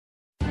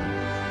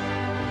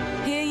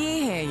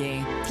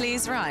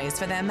Please rise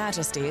for their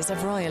majesties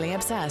of Royally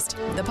Obsessed,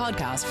 the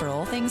podcast for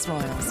all things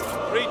royals.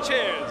 3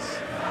 cheers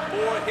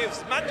for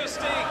His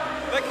Majesty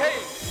the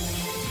King.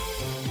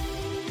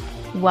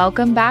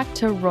 Welcome back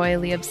to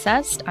Royally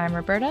Obsessed. I'm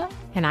Roberta.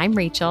 And I'm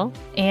Rachel.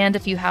 And a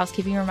few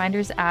housekeeping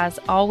reminders. As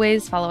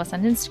always, follow us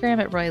on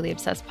Instagram at Royally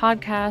Obsessed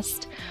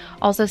Podcast.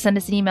 Also send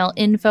us an email,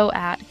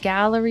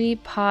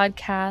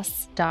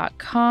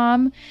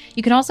 info@gallerypodcasts.com.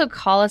 You can also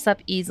call us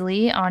up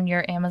easily on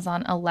your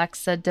Amazon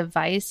Alexa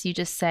device. You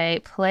just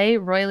say, play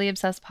Royally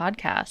Obsessed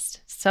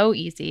Podcast. So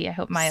easy. I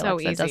hope my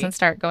Alexa doesn't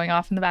start going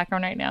off in the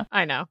background right now.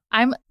 I know.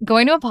 I'm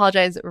going to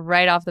apologize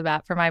right off the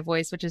bat for my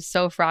voice, which is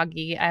so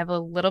froggy. I have a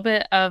little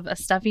bit of a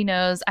stuffy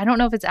nose. I don't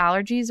know if it's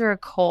allergies or a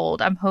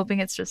cold. I'm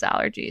hoping it's just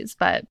allergies,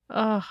 but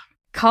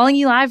calling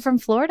you live from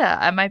Florida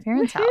at my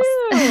parents' house.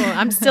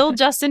 I'm still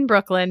just in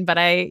Brooklyn, but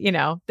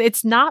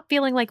it's not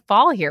feeling like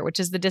fall here, which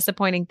is the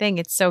disappointing thing.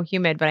 It's so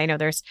humid, but I know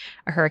there's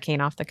a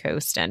hurricane off the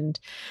coast and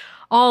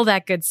all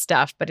that good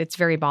stuff, but it's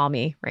very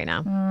balmy right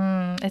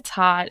now. It's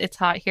hot. It's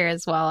hot here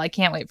as well. I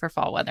can't wait for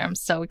fall weather. I'm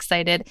so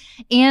excited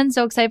and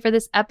so excited for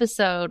this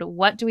episode.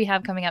 What do we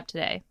have coming up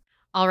today?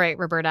 All right,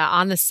 Roberta,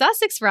 on the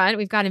Sussex front,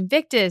 we've got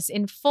Invictus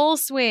in full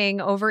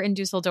swing over in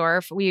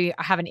Dusseldorf. We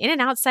have an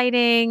In-N-Out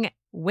sighting,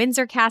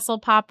 Windsor Castle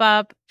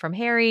pop-up from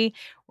Harry.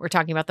 We're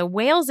talking about the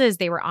Waleses.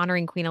 They were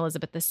honoring Queen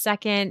Elizabeth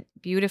II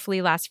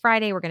beautifully last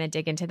Friday. We're going to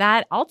dig into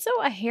that. Also,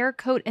 a hair,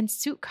 coat, and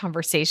suit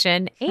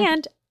conversation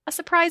and a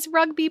surprise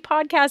rugby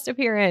podcast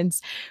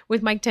appearance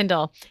with Mike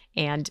Tyndall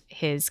and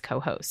his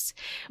co-hosts.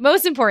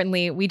 Most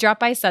importantly, we dropped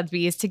by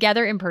Sotheby's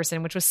together in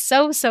person, which was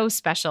so, so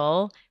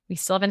special. We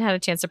still haven't had a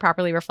chance to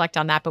properly reflect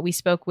on that, but we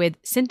spoke with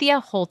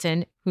Cynthia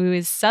Houlton, who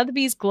is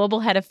Sotheby's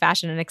global head of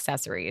fashion and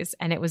accessories.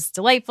 And it was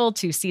delightful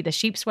to see the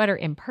sheep sweater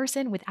in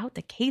person without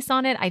the case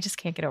on it. I just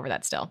can't get over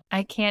that still.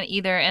 I can't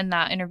either. And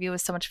that interview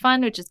was so much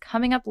fun, which is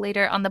coming up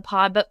later on the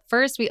pod. But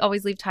first, we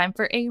always leave time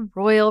for a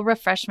royal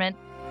refreshment.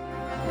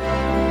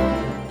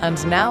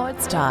 And now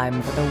it's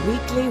time for the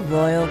weekly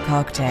royal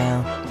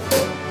cocktail.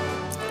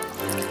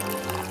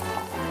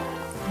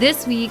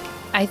 This week,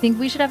 I think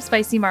we should have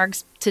spicy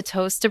margs to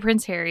toast to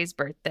Prince Harry's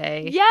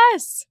birthday.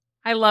 Yes!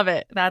 I love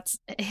it. That's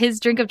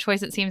his drink of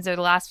choice, it seems, the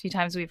last few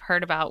times we've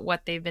heard about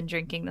what they've been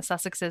drinking, the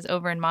Sussexes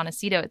over in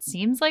Montecito. It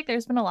seems like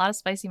there's been a lot of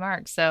spicy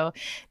margs. So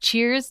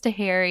cheers to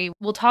Harry.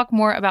 We'll talk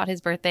more about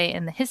his birthday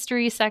in the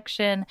history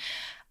section.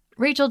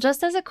 Rachel,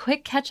 just as a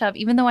quick catch up,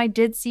 even though I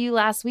did see you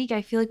last week,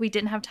 I feel like we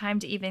didn't have time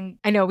to even...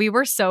 I know, we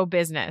were so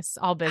business,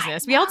 all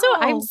business.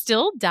 I'm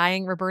still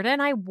dying, Roberta,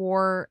 and I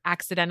wore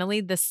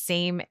accidentally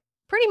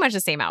pretty much the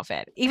same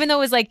outfit. Even though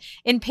it was like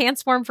in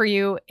pants form for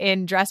you,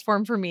 in dress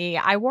form for me,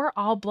 I wore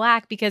all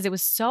black because it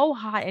was so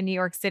hot in New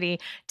York City.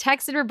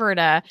 Texted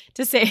Roberta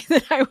to say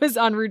that I was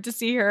en route to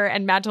see her,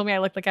 and Matt told me I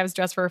looked like I was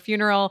dressed for a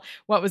funeral,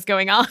 what was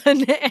going on.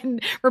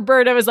 And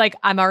Roberta was like,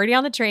 I'm already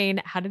on the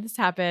train. How did this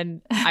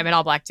happen? I'm in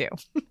all black too.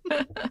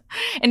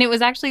 And it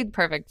was actually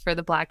perfect for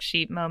the black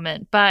sheep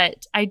moment.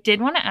 But I did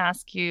want to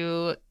ask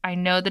you, I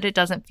know that it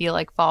doesn't feel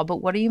like fall,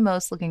 but what are you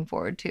most looking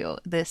forward to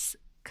this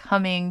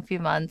coming few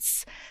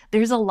months?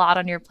 There's a lot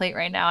on your plate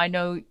right now. I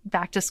know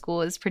back to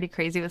school is pretty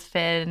crazy with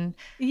Finn.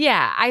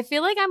 Yeah, I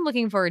feel like I'm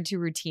looking forward to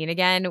routine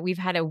again. We've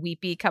had a week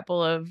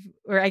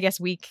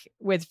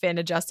with Finn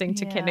adjusting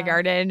to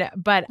kindergarten,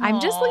 but I'm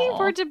just looking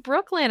forward to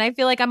Brooklyn. I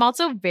feel like I'm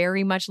also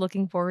very much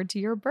looking forward to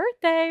your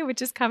birthday,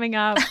 which is coming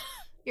up.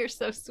 You're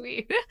so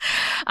sweet.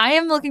 I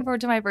am looking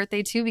forward to my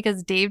birthday too,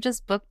 because Dave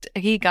just booked,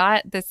 he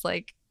got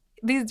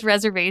these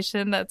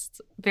reservation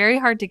that's very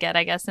hard to get,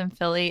 I guess, in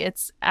Philly.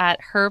 It's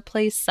at Her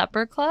Place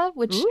Supper Club,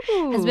 which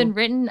has been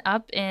written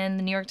up in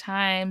the New York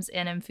Times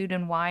and in Food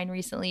and Wine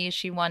recently.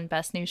 She won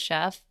Best New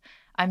Chef.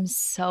 I'm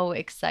so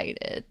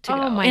excited to go.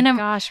 Oh my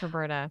gosh,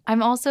 Roberta.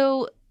 I'm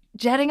also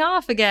jetting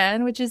off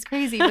again, which is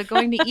crazy, but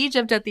going to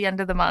Egypt at the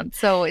end of the month.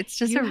 So it's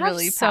just a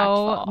really packed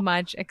fall. So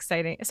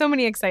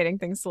many exciting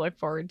things to look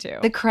forward to.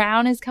 The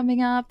Crown is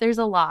coming up. There's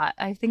a lot.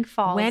 I think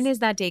fall. When is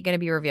that date going to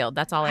be revealed?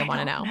 That's all I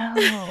want to know.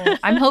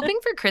 I'm hoping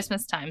for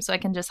Christmas time so I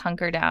can just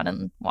hunker down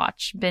and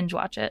binge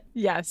watch it.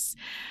 Yes.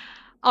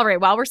 All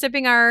right, while we're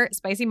sipping our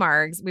spicy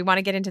margs, we want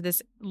to get into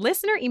this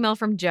listener email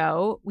from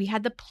Joe. We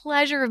had the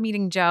pleasure of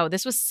meeting Joe.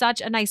 This was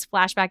such a nice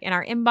flashback in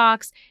our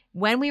inbox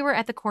when we were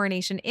at the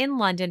coronation in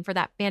London for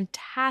that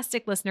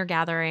fantastic listener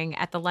gathering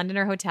at the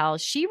Londoner Hotel.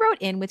 She wrote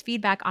in with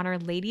feedback on our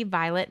Lady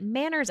Violet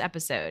Manners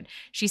episode.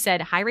 She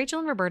said, "Hi, Rachel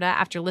and Roberta.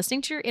 After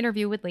listening to your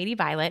interview with Lady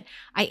Violet,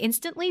 I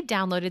instantly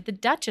downloaded the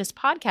Duchess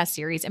podcast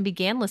series and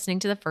began listening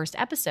to the first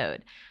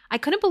episode. I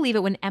couldn't believe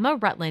it when Emma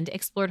Rutland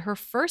explored her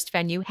first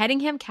venue,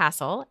 Headingham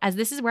Castle, as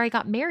this is where I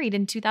got married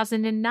in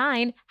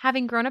 2009,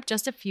 having grown up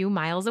just a few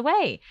miles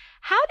away.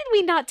 How did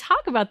we not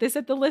talk about this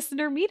at the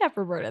listener meetup,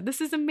 Roberta?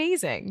 This is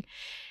amazing."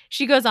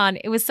 She goes on,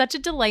 "It was such a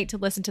delight to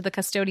listen to the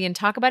custodian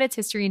talk about its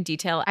history in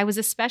detail. I was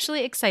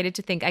especially excited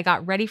to think I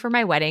got ready for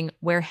my wedding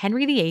where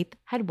Henry VIII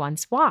had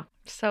once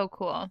walked." So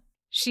cool.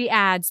 She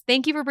adds,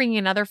 thank you for bringing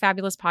another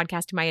fabulous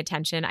podcast to my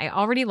attention. I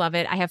already love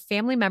it. I have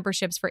family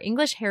memberships for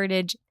English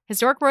Heritage,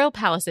 Historic Royal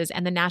Palaces,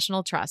 and the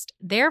National Trust.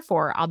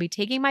 Therefore, I'll be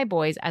taking my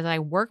boys as I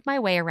work my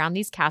way around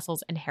these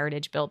castles and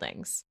heritage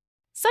buildings.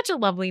 Such a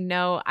lovely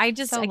note. I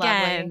just, So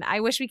again, lovely.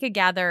 I wish we could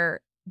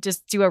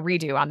just do a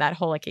redo on that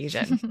whole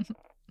occasion.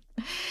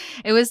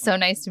 It was so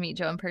nice to meet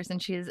Jo in person.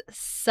 She is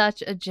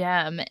such a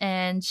gem.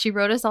 And she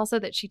wrote us also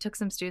that she took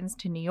some students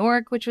to New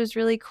York, which was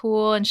really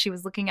cool. And she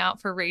was looking out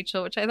for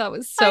Rachel, which I thought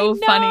was so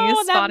funny.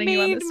 That Spotting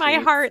you on made the my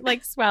streets. heart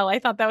swell. I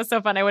thought that was so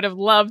fun. I would have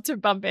loved to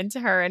bump into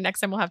her, and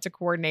next time we'll have to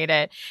coordinate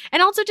it.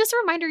 And also, just a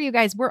reminder, you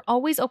guys, we're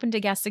always open to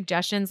guest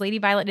suggestions. Lady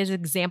Violet is an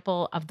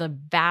example of the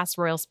vast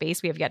royal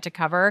space we have yet to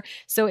cover.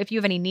 So if you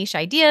have any niche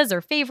ideas or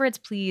favorites,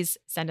 please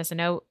send us a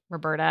note.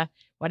 Roberta,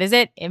 what is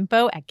it?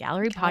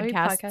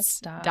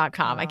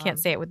 info@gallerypodcasts.com. I can't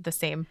say it with the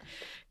same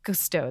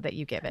gusto that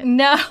you give it.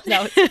 No,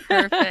 it's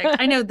perfect.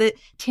 I know the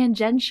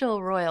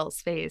tangential royal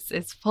space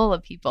is full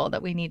of people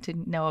that we need to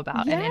know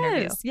about and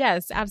interview.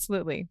 Yes,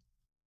 absolutely.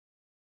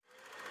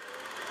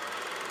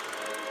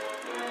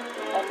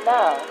 And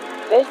now,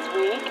 this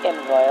week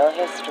in royal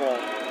history.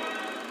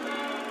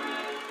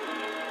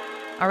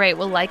 All right.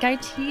 Well, like I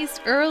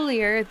teased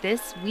earlier,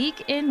 this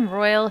week in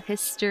royal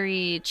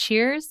history,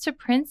 cheers to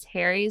Prince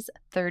Harry's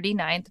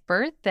 39th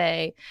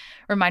birthday.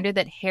 Reminder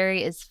that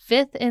Harry is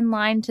 5th in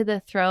line to the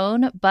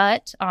throne,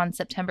 but on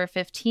September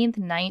 15th,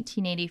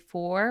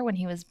 1984, when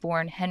he was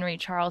born Henry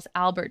Charles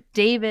Albert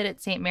David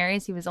at St.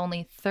 Mary's, he was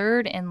only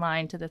 3rd in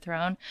line to the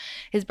throne.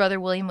 His brother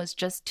William was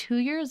just 2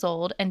 years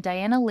old, and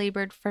Diana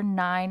labored for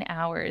 9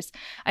 hours.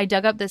 I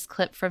dug up this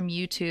clip from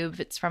YouTube.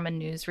 It's from a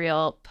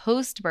newsreel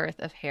post-birth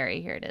of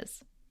Harry. Here it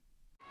is.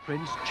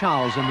 Prince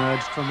Charles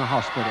emerged from the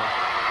hospital.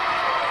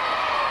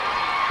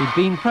 He'd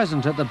been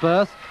present at the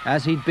birth,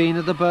 as he'd been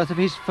at the birth of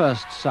his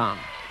first son.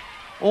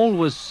 All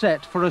was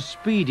set for a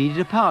speedy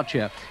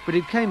departure, but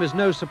it came as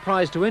no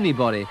surprise to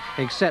anybody,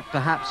 except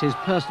perhaps his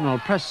personal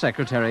press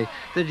secretary,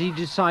 that he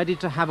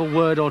decided to have a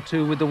word or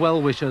two with the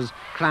well-wishers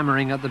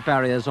clamouring at the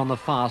barriers on the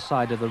far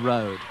side of the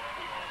road.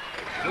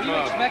 Were you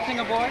expecting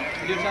a boy?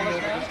 Did you tell us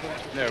that?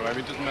 No, I mean,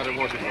 it doesn't matter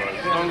what it was,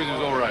 as long as it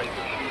was all right.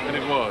 And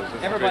it was.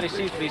 Everybody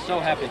seems to be so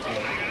happy to you.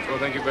 Well,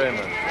 thank you very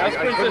much. How's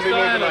Princess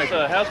Diana,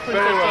 sir? How's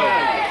Princess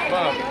Diana?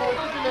 Well,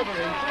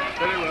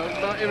 very well.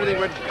 Everything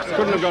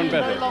couldn't have gone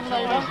better.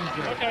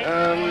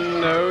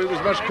 No, it was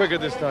much quicker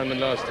this time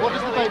than last time. What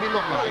does the baby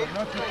look like?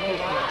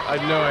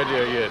 I've no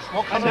idea yet.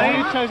 What colour? So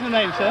you've chosen the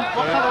name, sir.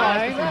 What colour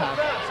eyes does he have?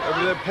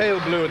 They're pale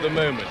blue at the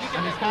moment.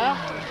 And his hair?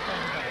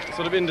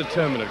 Sort of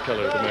indeterminate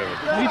colour at the moment.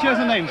 Have you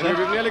chosen the name, sir?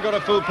 We've nearly got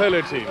a full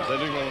polo team, so I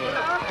do want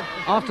to...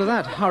 After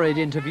that hurried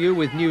interview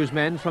with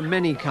newsmen from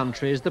many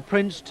countries, the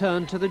prince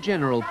turned to the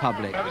general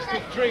public. Have a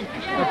stiff drink.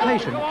 A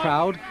patient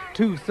crowd,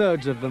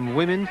 2/3 of them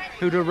women,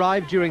 who'd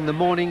arrived during the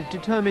morning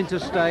determined to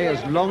stay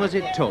as long as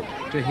it took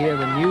to hear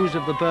the news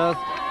of the birth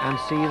and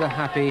see the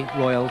happy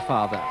royal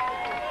father.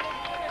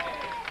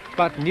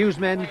 But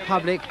newsmen,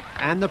 public,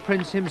 and the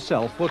prince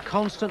himself were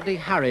constantly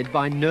harried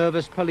by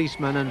nervous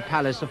policemen and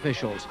palace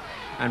officials,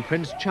 and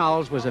Prince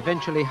Charles was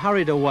eventually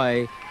hurried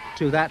away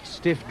to that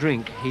stiff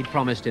drink he'd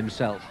promised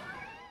himself.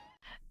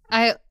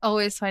 I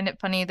always find it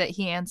funny that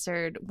he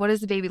answered, "What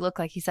does the baby look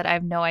like?" He said, "I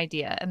have no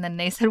idea." And then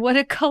they said,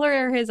 "What color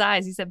are his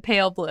eyes?" He said,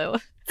 "Pale blue."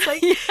 It's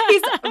like he's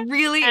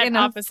really At in a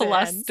opposite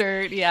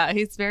flustered. Ends. Yeah,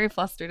 he's very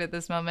flustered at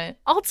this moment.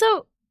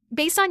 Also,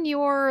 based on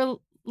your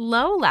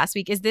low last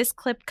week, is this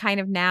clip kind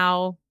of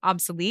now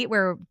obsolete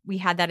where we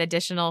had that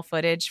additional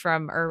footage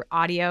or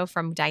audio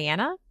from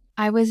Diana?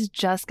 I was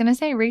just going to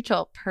say,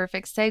 Rachel,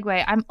 perfect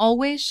segue. I'm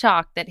always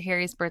shocked that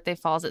Harry's birthday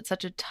falls at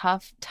such a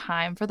tough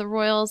time for the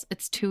royals.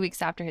 It's 2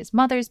 weeks after his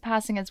mother's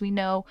passing, as we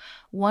know,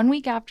 1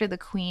 week after the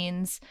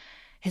Queen's,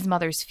 his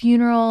mother's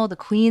funeral. The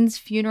Queen's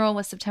funeral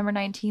was September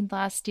 19th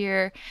last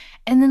year.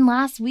 And then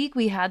last week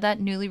we had that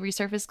newly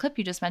resurfaced clip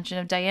you just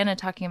mentioned of Diana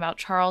talking about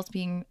Charles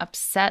being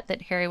upset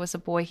that Harry was a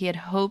boy. He had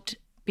hoped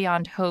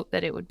beyond hope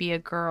that it would be a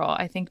girl.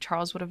 I think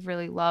Charles would have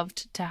really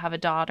loved to have a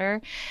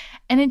daughter.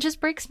 And it just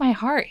breaks my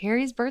heart.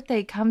 Harry's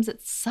birthday comes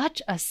at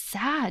such a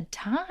sad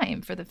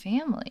time for the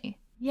family.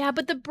 Yeah,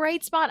 but the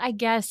bright spot, I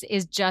guess,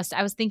 is just,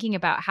 I was thinking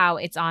about how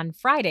it's on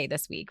Friday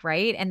this week,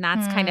 right? And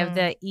that's kind of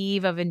the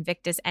eve of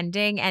Invictus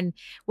ending. And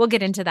we'll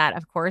get into that,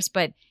 of course,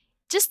 but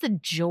just the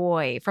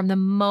joy from the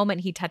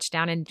moment he touched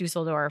down in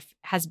Dusseldorf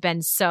has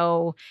been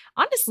so,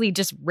 honestly,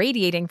 just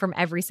radiating from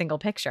every single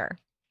picture.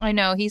 I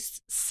know,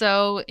 he's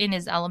so in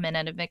his element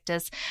at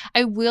Invictus.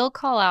 I will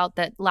call out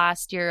that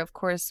last year, of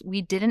course,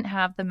 we didn't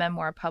have the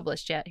memoir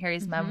published yet,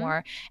 Harry's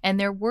memoir, and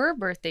there were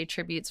birthday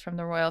tributes from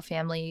the royal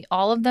family.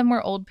 All of them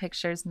were old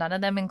pictures. None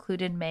of them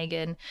included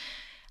Meghan.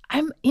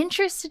 I'm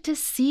interested to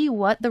see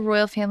what the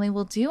royal family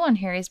will do on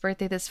Harry's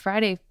birthday this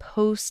Friday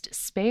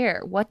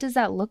post-Spare. What does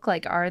that look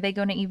like? Are they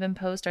going to even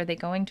post? Are they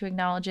going to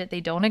acknowledge it?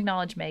 They don't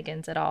acknowledge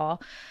Meghan's at all.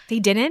 They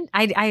didn't?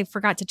 I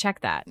forgot to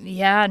check that.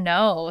 Yeah,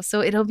 no. So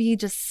it'll be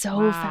just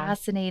so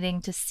fascinating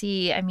to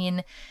see. I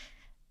mean,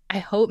 I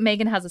hope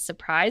Meghan has a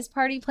surprise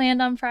party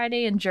planned on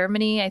Friday in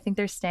Germany. I think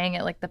they're staying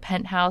at like the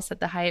penthouse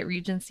at the Hyatt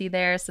Regency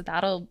there. So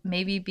that'll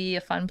maybe be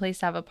a fun place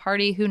to have a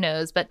party. Who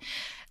knows? But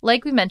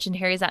like we mentioned,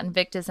 Harry's at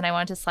Invictus, and I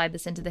wanted to slide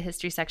this into the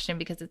history section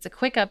because it's a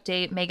quick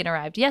update. Meghan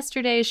arrived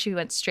yesterday. She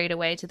went straight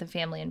away to the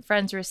family and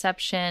friends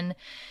reception.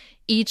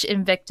 Each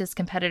Invictus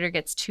competitor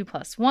gets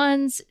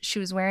 2+1s. She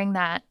was wearing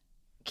that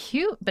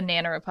cute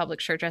Banana Republic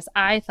shirt dress.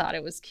 I thought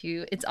it was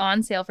cute. It's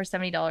on sale for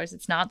 $70.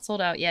 It's not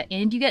sold out yet,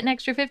 and you get an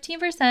extra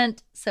 15%.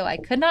 So I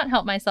could not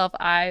help myself.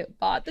 I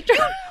bought the dress.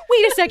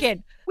 Wait a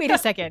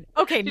second.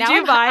 Okay, now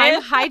you buy I'm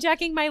it?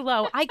 hijacking my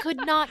low. I could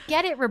not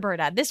get it,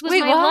 Roberta. This was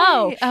Wait, my why?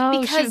 low.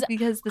 Oh,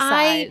 because the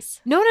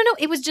size. No.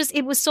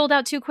 It was sold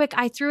out too quick.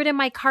 I threw it in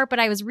my cart, but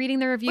I was reading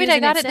the reviews. Wait, I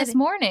and got it said this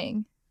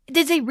morning.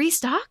 Did they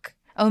restock?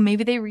 Oh,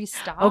 maybe they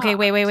restocked. Okay,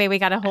 wait. We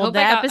got to hold the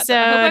episode.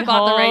 I hope I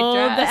bought the right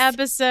dress. Hold the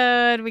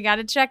episode. We got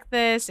to check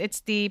this.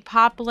 It's the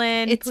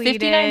poplin It's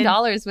pleated.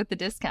 $59 with the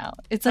discount.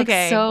 It's like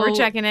okay, so. we're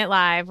checking it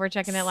live.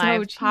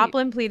 cheap.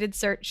 Poplin pleated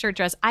shirt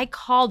dress. I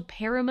called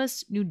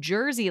Paramus, New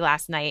Jersey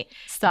last night.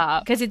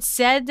 Stop. Because it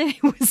said that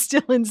it was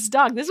still in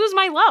stock. This was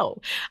my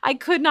low. I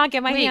could not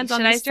get my hands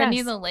on this Should I send dress.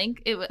 you the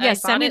link? Yes, I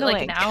send bought me it the like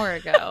link. an hour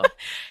ago.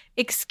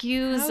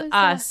 Excuse How is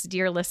us,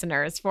 dear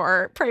listeners,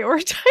 for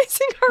prioritizing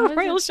our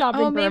royal shopping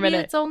for maybe a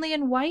minute. it's only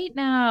in white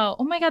now.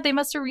 Oh my God, they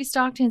must have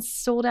restocked and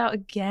sold out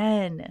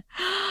again.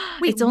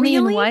 Wait, it's only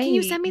really? in white. Can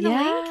you send me the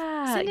link?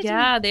 Send it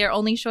to me. They are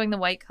only showing the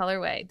white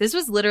colorway. This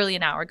was literally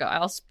an hour ago.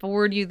 I'll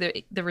forward you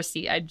the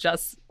receipt. I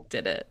just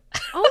did it.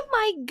 Oh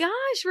my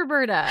gosh,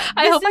 Roberta.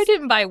 I hope I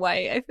didn't buy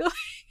white. I feel like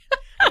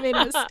I made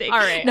a mistake. All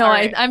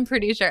right. I'm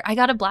pretty sure. I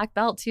got a black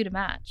belt too to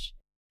match.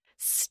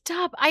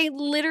 Stop. I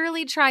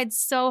literally tried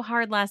so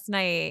hard last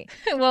night.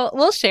 Well,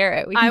 we'll share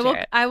it. We can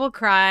share it. I will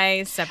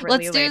cry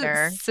separately Let's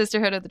later. do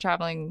Sisterhood of the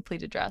Traveling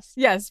Pleated Dress.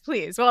 Yes,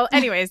 please. Well,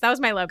 anyways, that was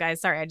my low,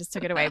 guys. Sorry, I just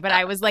took it away. But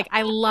I was like,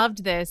 I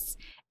loved this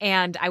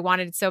and I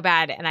wanted it so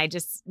bad. And I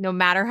just, no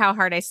matter how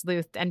hard I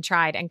sleuthed and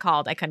tried and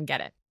called, I couldn't get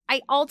it.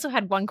 I also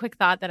had one quick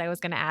thought that I was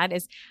going to add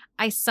is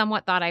I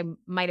somewhat thought I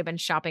might have been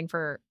shopping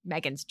for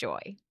Meghan's joy.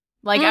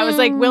 Like, I was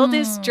like, will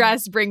this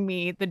dress bring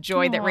me the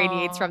joy that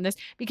radiates from this?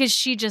 Because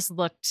she just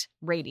looked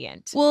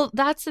radiant. Well,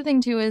 that's the thing,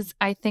 too, is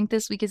I think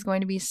this week is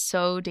going to be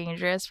so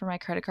dangerous for my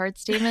credit card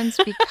statements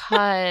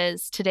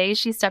because today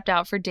she stepped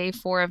out for day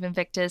 4 of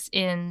Invictus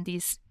in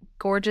these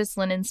gorgeous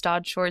linen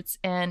stod shorts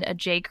and a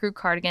J. Crew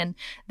cardigan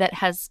that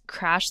has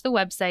crashed the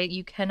website.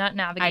 You cannot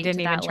navigate. I didn't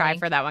to even that try link.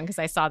 for that one because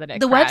I saw that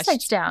it the crashed.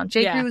 website's down.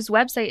 J. Crew's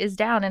website is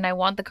down, and I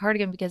want the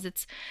cardigan because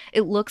it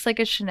looks like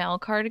a Chanel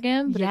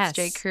cardigan, but it's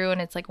J. Crew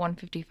and it's like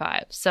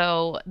 $155.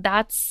 So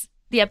that's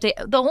the update.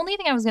 The only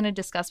thing I was going to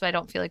discuss, but I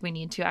don't feel like we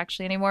need to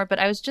actually anymore, but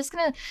I was just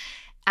going to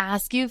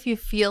ask you if you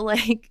feel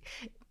like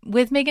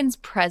with Meghan's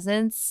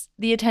presence,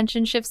 the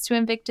attention shifts to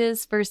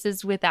Invictus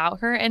versus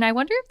without her. And I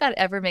wonder if that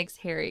ever makes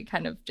Harry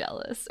kind of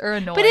jealous or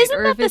annoyed. But isn't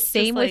or that if the it's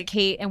same just with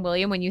Kate and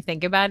William when you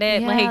think about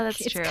it? Yeah, like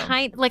that's it's true.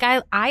 kind like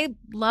I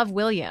love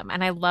William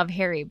and I love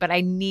Harry, but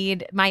I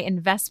need my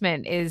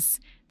investment is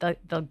the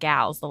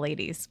gals, the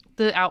ladies.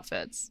 the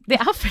outfits.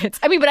 The outfits.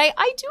 I mean, but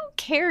I do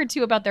care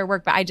too about their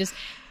work, but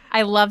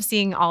I love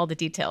seeing all the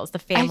details, the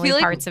family feel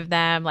like- parts of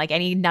them, like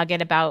any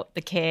nugget about the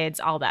kids,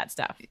 all that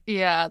stuff.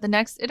 Yeah, the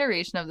next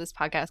iteration of this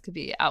podcast could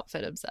be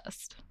outfit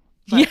obsessed.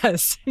 But-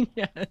 Yes.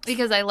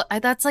 Because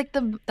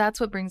that's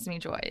what brings me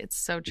joy. It's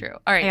so true.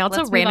 All right. I also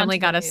let's move on randomly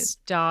to got the a news.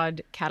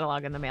 Stod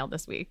catalog in the mail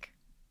this week.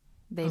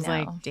 They It was know.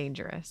 like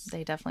dangerous.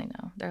 They definitely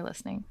know. They're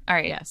listening. All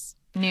right. Yes.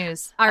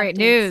 News. All right,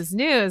 Updates.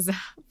 news.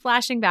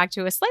 Flashing back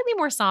to a slightly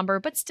more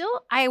somber, but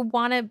still, I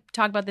want to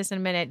talk about this in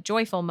a minute.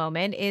 Joyful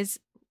moment is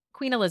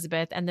Queen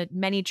Elizabeth and the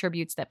many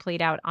tributes that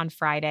played out on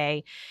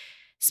Friday.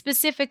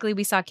 Specifically,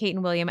 we saw Kate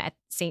and William at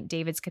St.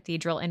 David's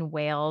Cathedral in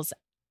Wales.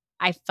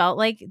 I felt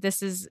like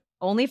this is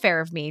only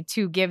fair of me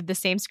to give the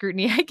same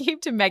scrutiny I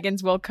gave to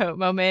Meghan's Will Coat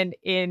moment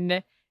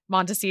in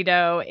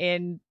Montecito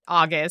in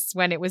August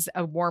when it was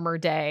a warmer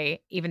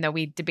day, even though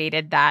we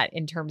debated that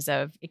in terms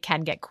of it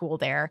can get cool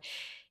there.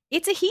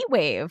 It's a heat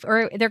wave,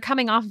 or they're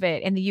coming off of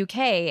it in the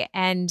UK.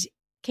 And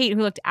Kate,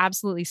 who looked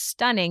absolutely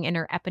stunning in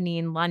her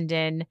Eponine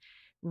London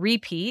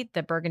repeat,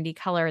 the burgundy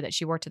color that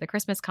she wore to the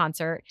Christmas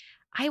concert,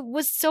 I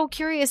was so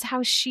curious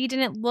how she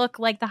didn't look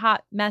like the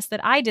hot mess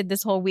that I did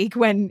this whole week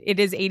when it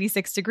is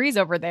 86 degrees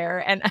over there.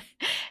 And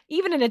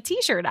even in a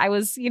t-shirt, I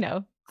was,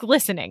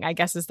 glistening, I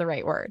guess is the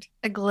right word.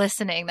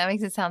 Glistening. That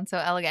makes it sound so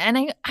elegant.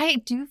 And I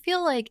do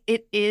feel like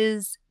it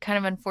is kind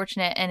of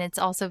unfortunate. And it's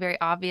also very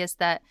obvious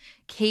that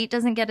Kate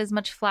doesn't get as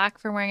much flack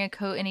for wearing a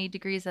coat in 80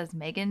 degrees as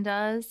Meghan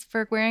does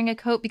for wearing a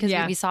coat, because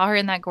we saw her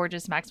in that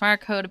gorgeous Max Mara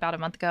coat about a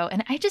month ago.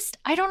 And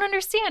I don't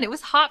understand. It was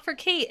hot for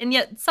Kate. And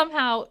yet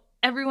somehow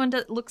everyone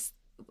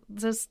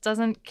just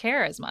doesn't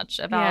care as much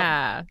about.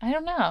 Yeah. I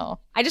don't know.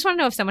 I just want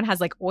to know if someone has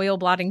like oil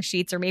blotting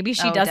sheets, or maybe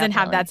she Oh, doesn't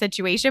have definitely. that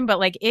situation, but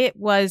like it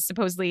was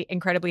supposedly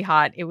incredibly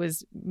hot. It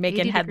was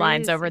making 80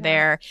 headlines degrees, over yeah.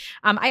 there.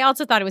 I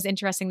also thought it was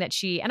interesting that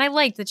and I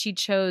liked that she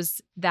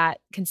chose that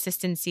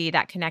consistency,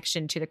 that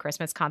connection to the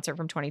Christmas concert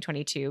from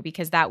 2022,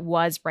 because that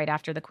was right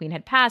after the Queen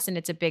had passed. And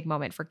it's a big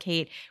moment for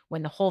Kate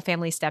when the whole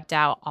family stepped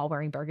out, all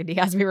wearing burgundy,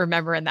 as we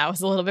remember. And that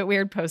was a little bit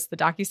weird post the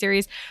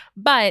docuseries.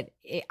 But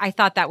I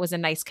thought that was a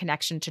nice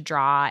connection to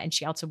draw. And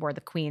she also wore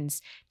the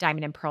Queen's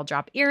diamond and pearl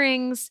drop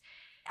earrings.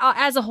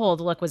 As a whole,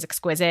 the look was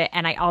exquisite.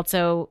 And I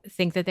also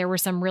think that there were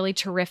some really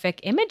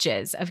terrific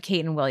images of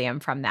Kate and William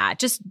from that.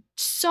 Just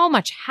so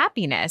much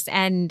happiness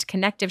and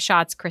connective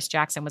shots. Chris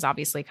Jackson was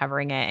obviously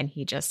covering it, and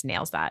he just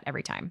nails that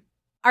every time.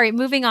 All right,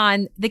 moving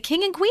on. The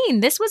King and Queen.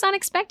 This was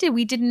unexpected.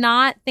 We did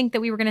not think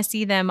that we were going to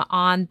see them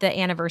on the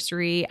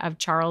anniversary of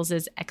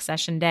Charles's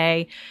accession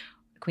day,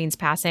 Queen's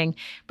passing,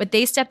 but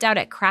they stepped out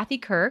at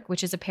Crathy Kirk,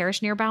 which is a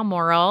parish near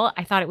Balmoral.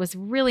 I thought it was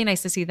really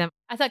nice to see them.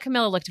 I thought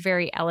Camilla looked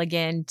very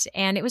elegant,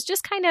 and it was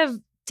just kind of,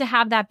 to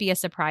have that be a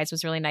surprise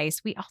was really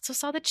nice. We also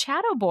saw the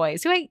Chatto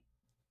Boys, who I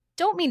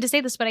don't mean to say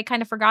this, but I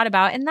kind of forgot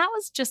about. And that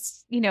was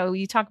just,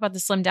 you talk about the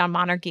slim down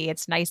monarchy.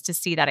 It's nice to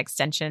see that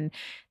extension.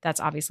 That's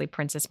obviously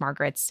Princess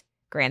Margaret's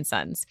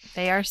grandsons.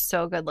 They are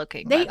so good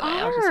looking. They by the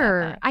way. I'll just add are.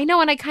 that. I know.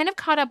 And I kind of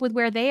caught up with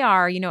where they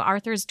are.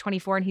 Arthur's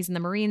 24 and he's in the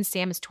Marines.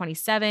 Sam is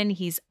 27.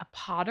 He's a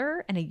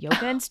potter and a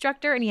yoga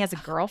instructor, and he has a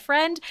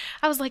girlfriend.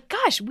 I was like,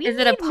 gosh, Is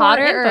it a need more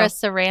potter or info.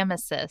 a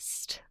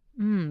ceramicist?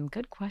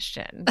 Good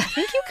question. I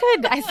think you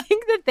could. I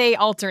think that they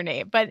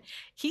alternate, but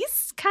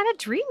he's kind of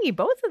dreamy,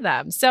 both of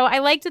them. So I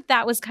liked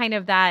that was kind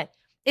of that.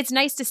 It's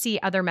nice to see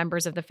other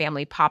members of the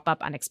family pop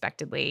up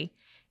unexpectedly.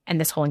 And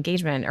this whole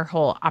engagement or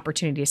whole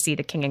opportunity to see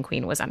the King and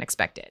Queen was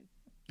unexpected.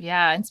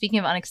 Yeah. And speaking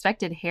of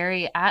unexpected,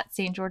 Harry at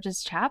St.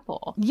 George's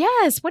Chapel.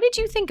 Yes. What did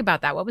you think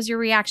about that? What was your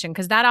reaction?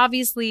 Because that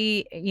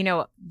obviously,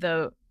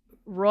 the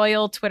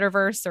royal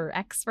Twitterverse or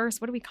Xverse,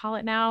 what do we call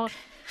it now?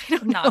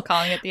 I'm not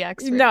calling it the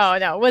X.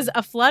 No, was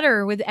a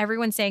flutter with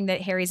everyone saying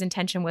that Harry's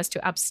intention was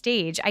to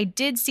upstage. I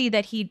did see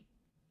that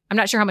I'm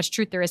not sure how much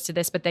truth there is to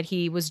this, but that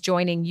he was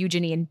joining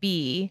Eugenie and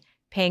B,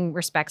 paying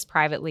respects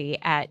privately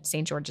at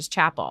St. George's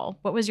Chapel.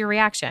 What was your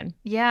reaction?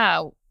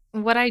 Yeah.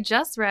 What I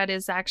just read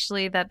is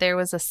actually that there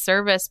was a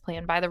service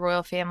planned by the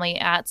royal family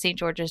at St.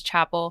 George's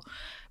Chapel.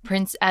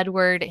 Prince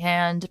Edward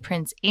and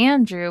Prince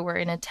Andrew were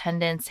in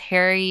attendance.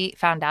 Harry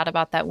found out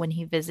about that when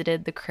he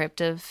visited the crypt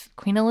of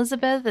Queen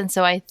Elizabeth. And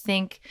so I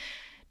think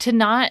to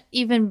not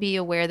even be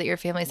aware that your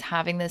family's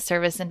having this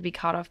service and be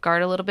caught off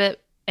guard a little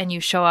bit, and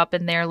you show up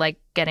and they're like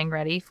getting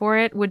ready for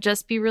it, would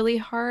just be really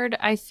hard.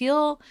 I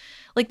feel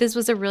like this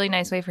was a really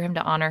nice way for him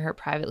to honor her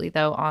privately,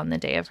 though, on the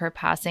day of her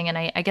passing. And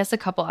I guess a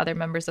couple other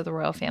members of the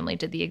royal family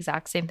did the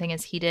exact same thing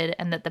as he did,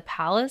 and that the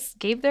palace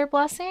gave their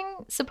blessing.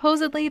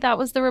 Supposedly, that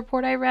was the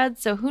report I read.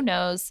 So who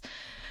knows?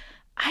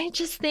 I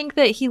just think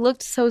that he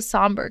looked so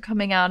somber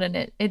coming out,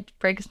 and it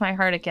breaks my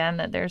heart again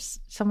that there's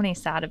so many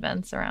sad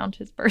events around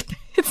his birthday.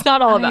 It's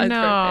not all about his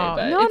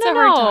birthday, but it's a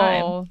hard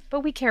time.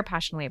 But we care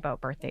passionately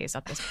about birthdays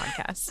on this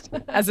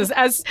podcast,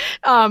 as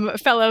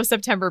fellow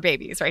September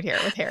babies right here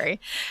with Harry.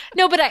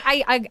 No, but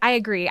I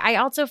agree. I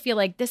also feel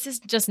like this is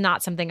just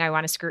not something I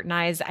want to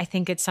scrutinize. I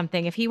think it's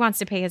something, if he wants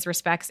to pay his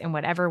respects in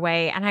whatever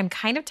way, and I'm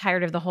kind of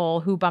tired of the whole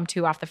who bumped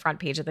who off the front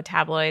page of the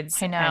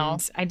tabloids. I know.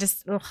 And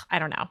I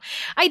don't know.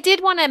 I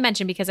did want to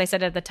mention, because I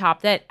said at the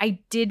top that I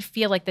did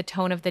feel like the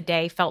tone of the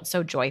day felt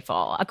so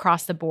joyful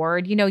across the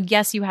board.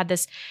 Yes, you had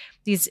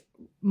these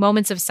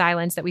moments of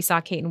silence that we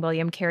saw Kate and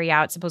William carry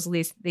out.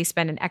 Supposedly they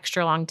spend an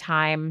extra long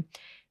time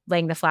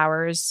laying the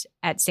flowers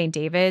at St.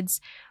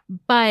 David's.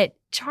 But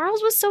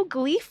Charles was so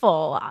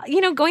gleeful.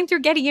 Going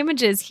through Getty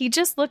Images, he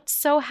just looked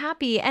so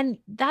happy. And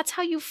that's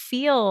how you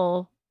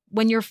feel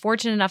when you're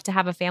fortunate enough to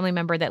have a family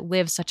member that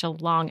lives such a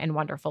long and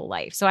wonderful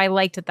life. So I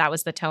liked that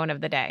was the tone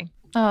of the day.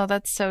 Oh,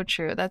 that's so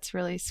true. That's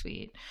really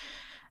sweet.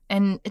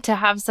 And to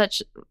have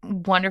such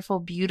wonderful,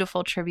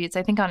 beautiful tributes.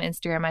 I think on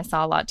Instagram I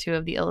saw a lot, too,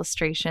 of the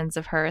illustrations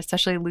of her,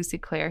 especially Lucy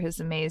Clare,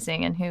 who's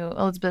amazing, and who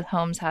Elizabeth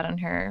Holmes had on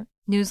her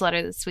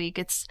newsletter this week.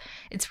 It's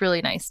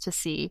really nice to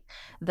see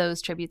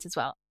those tributes as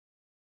well.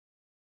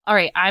 All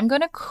right, I'm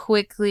going to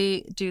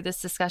quickly do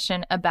this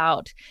discussion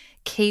about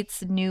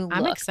Kate's new look.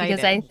 I'm excited.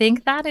 Because I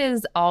think that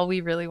is all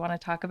we really want to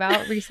talk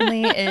about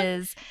recently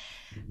is...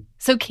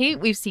 So Kate,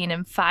 we've seen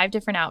in 5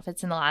 different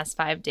outfits in the last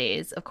 5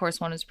 days. Of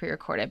course, one was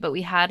pre-recorded, but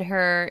we had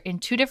her in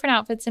 2 different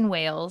outfits in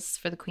Wales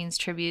for the Queen's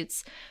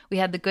tributes. We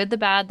had the Good, the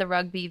Bad, the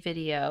rugby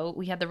video.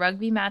 We had the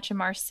rugby match in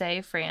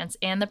Marseille, France,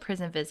 and the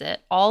prison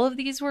visit. All of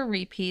these were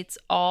repeats.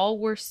 All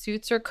were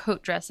suits or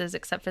coat dresses,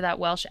 except for that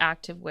Welsh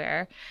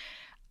activewear.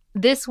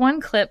 This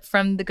one clip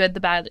from the Good, the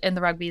Bad, and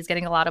the rugby is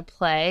getting a lot of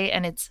play,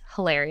 and it's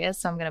hilarious,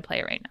 so I'm going to play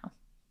it right now.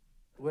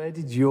 Where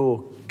did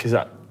because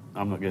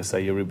I'm not going to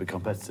say you're uber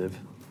competitive.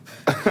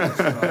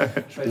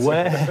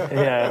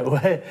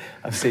 Where?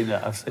 I've seen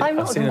that. I've seen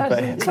her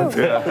play.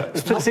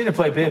 I've seen her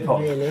play beer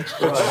pong. Really?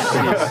 That's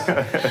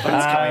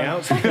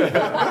coming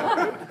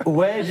out.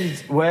 Where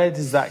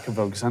does that come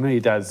from? Because I know your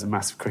dad's a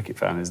massive cricket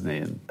fan, isn't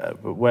he?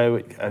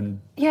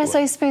 So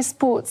I suppose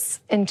sports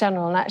in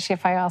general, and actually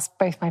if I ask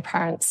both my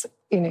parents,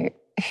 who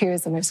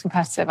is the most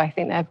competitive, I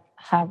think they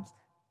have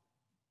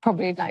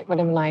probably, like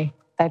William and I,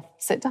 they'd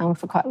sit down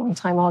for quite a long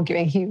time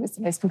arguing who was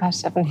the most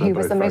competitive and who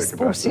was the most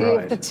sporty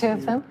of the two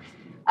of them.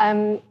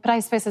 But I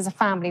suppose as a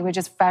family, we're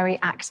just very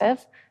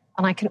active.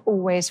 And I can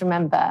always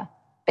remember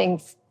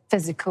being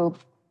physical,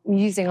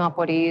 using our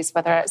bodies,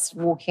 whether it's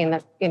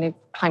walking,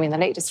 climbing the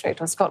Lake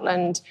District or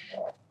Scotland,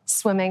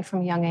 swimming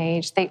from a young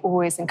age. They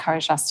always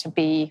encouraged us to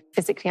be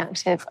physically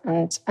active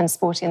and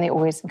sporty, and they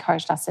always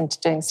encouraged us into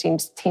doing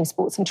team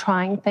sports and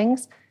trying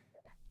things.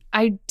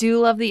 I do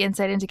love the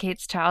insight into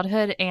Kate's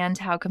childhood and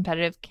how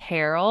competitive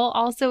Carol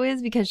also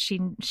is, because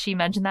she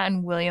mentioned that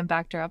and William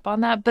backed her up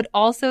on that, but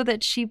also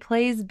that she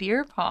plays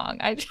beer pong.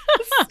 I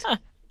just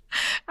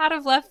out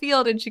of left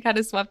field, and she kind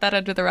of swept that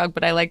under the rug,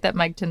 but I like that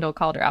Mike Tyndall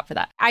called her out for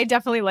that. I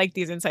definitely like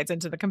these insights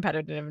into the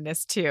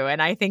competitiveness too,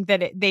 and I think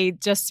that they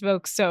just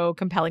spoke so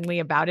compellingly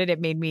about it. It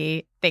made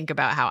me think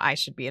about how I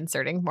should be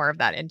inserting more of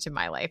that into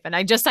my life, and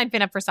I just signed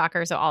Finn up for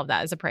soccer, so all of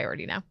that is a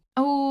priority now.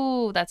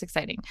 Oh, that's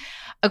exciting.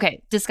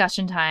 Okay,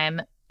 discussion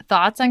time.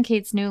 Thoughts on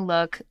Kate's new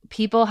look.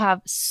 People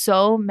have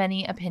so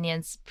many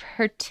opinions,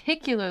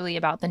 particularly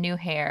about the new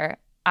hair.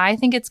 I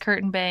think it's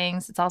curtain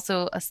bangs. It's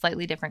also a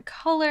slightly different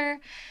color.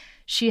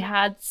 She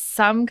had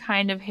some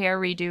kind of hair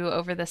redo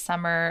over the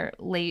summer,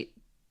 late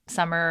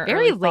summer,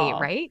 very late,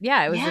 right?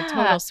 Yeah, it was a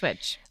total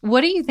switch.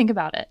 What do you think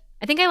about it?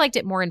 I think I liked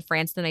it more in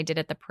France than I did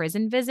at the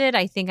prison visit.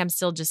 I think I'm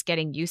still just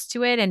getting used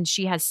to it. And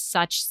she has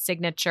such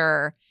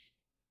signature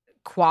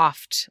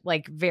coiffed,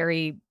 like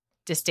very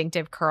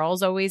distinctive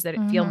curls always that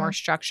feel more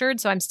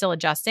structured. So I'm still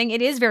adjusting.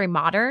 It is very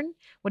modern.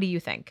 What do you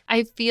think?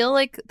 I feel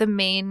like the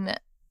main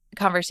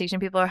conversation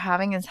people are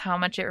having is how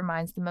much it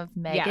reminds them of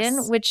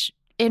Meghan, which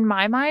in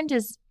my mind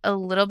is a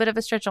little bit of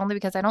a stretch, only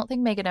because I don't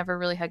think Meghan ever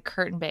really had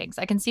curtain bangs.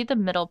 I can see the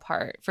middle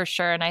part for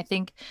sure. And I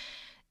think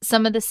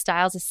some of the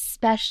styles,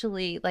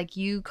 especially like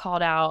you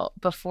called out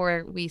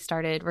before we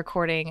started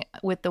recording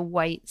with the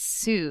white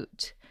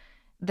suit,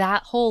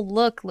 that whole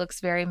look looks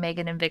very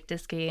Meghan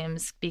Invictus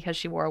Games because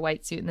she wore a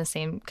white suit in the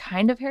same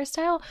kind of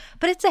hairstyle.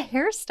 But it's a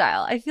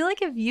hairstyle. I feel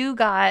like if you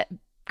got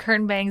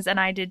curtain bangs and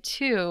I did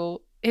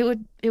too, it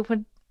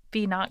would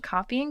be not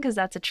copying because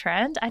that's a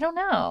trend. I don't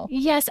know.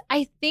 Yes,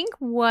 I think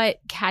what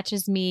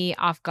catches me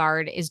off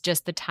guard is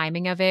just the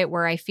timing of it,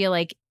 where I feel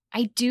like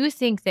I do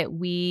think that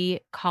we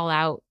call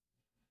out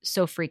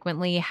so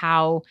frequently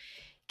how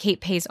Kate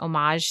pays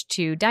homage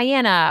to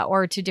Diana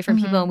or to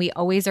different people, and we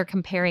always are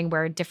comparing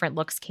where different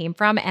looks came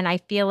from. And I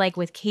feel like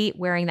with Kate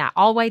wearing that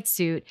all white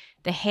suit,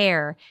 the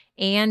hair,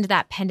 and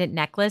that pendant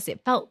necklace,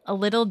 it felt a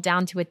little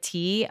down to a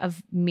T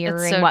of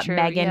mirroring what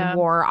Meghan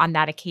wore on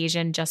that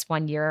occasion just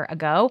 1 year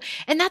ago.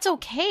 And that's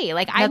okay.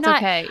 Like, I'm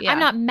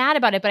not mad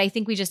about it, but I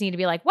think we just need to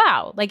be like,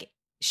 wow, like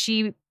it's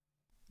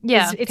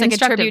like a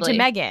tribute to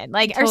Meghan,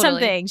 like, or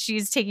something.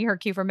 She's taking her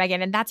cue from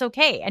Meghan, and that's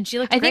okay. And she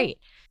looked great.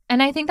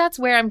 And I think that's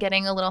where I'm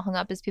getting a little hung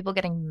up, is people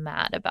getting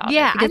mad about it.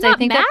 Yeah, because I'm not I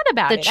think mad that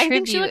about the it. I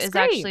think she tribute looks is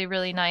great. actually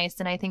really nice.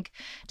 And I think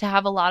to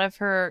have a lot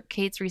of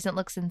Kate's recent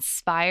looks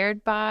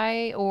inspired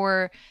by,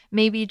 or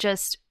maybe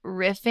just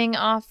riffing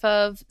off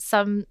of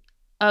some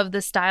of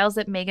the styles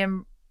that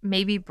Meghan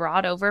maybe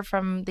brought over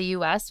from the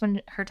US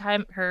when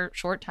her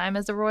short time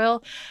as a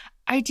royal,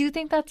 I do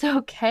think that's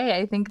okay.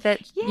 I think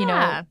that,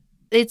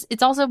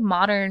 it's also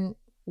modern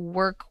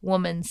work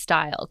woman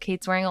style.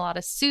 Kate's wearing a lot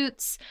of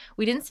suits.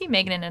 We didn't see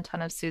Meghan in a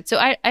ton of suits. So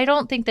I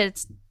don't think that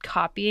it's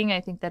copying.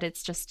 I think that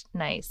it's just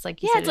nice.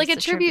 Like you said, it's like a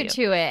tribute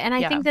to it. And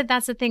I think that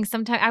that's the thing.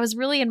 Sometimes I was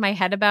really in my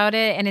head about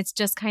it, and it's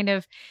just kind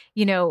of,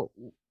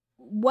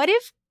 what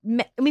if,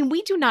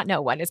 we do not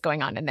know what is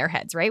going on in their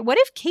heads, right? What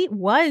if Kate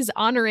was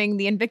honoring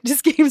the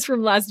Invictus Games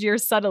from last year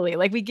subtly?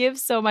 Like, we give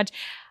so much.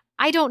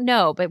 I don't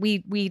know, but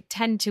we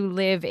tend to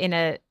live in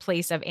a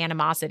place of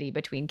animosity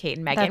between Kate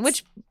and Meghan,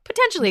 which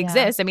potentially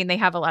exists. I mean, they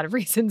have a lot of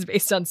reasons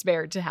based on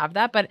Spare to have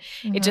that, but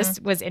it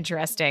just was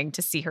interesting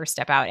to see her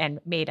step out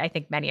and made, I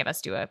think, many of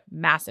us do a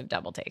massive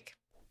double take.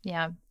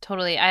 Yeah,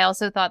 totally. I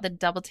also thought the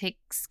double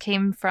takes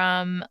came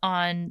from,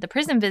 on the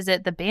prison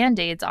visit, the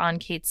Band-Aids on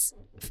Kate's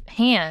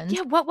hand.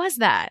 Yeah, what was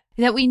that?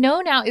 That we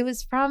know now it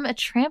was from a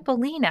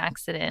trampoline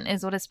accident,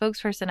 is what a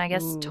spokesperson, I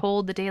guess,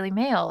 told the Daily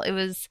Mail. It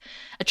was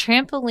a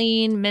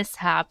trampoline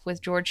mishap with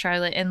George,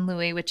 Charlotte, and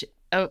Louis, which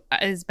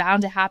is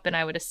bound to happen,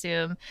 I would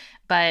assume.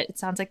 But it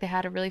sounds like they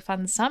had a really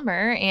fun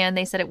summer, and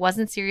they said it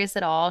wasn't serious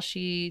at all.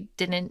 She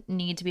didn't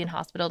need to be in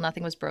hospital.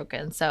 Nothing was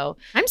broken. So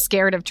I'm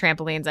scared of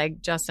trampolines.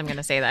 I'm going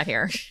to say that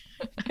here.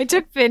 I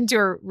took Finn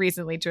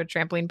recently to a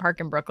trampoline park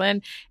in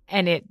Brooklyn,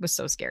 and it was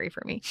so scary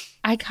for me.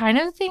 I kind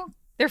of think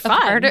they're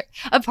fun.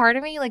 A part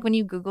of me, like when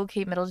you Google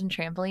Kate Middleton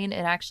trampoline,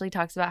 it actually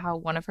talks about how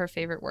one of her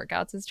favorite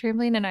workouts is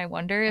trampoline, and I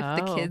wonder if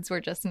the kids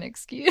were just an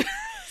excuse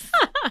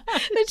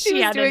that she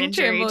was had doing an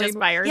injury trampoline just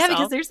by herself. Yeah,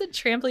 because there's a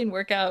trampoline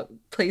workout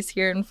place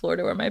here in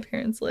Florida where my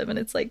parents live, and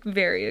it's like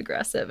very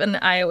aggressive, and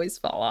I always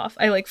fall off.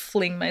 I like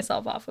fling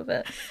myself off of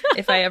it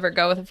if I ever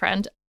go with a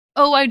friend.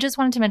 Oh, I just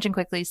wanted to mention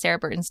quickly Sarah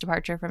Burton's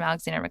departure from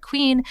Alexander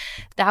McQueen.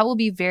 That will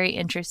be very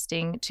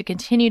interesting to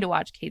continue to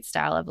watch Kate's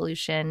style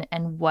evolution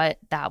and what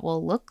that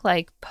will look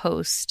like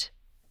post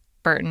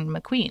Burton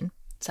McQueen.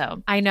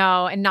 So I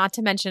know. And not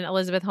to mention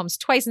Elizabeth Holmes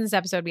twice in this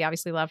episode. We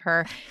obviously love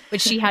her. But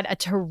she had a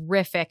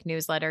terrific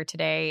newsletter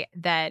today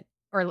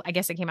or I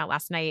guess it came out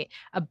last night,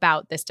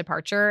 about this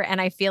departure. And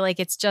I feel like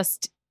it's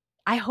just,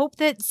 I hope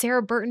that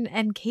Sarah Burton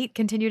and Kate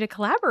continue to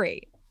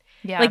collaborate.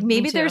 Yeah, like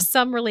maybe there's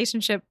some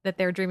relationship that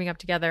they're dreaming up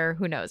together.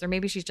 Who knows? Or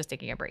maybe she's just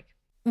taking a break.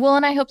 Well,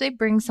 and I hope they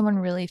bring someone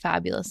really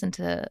fabulous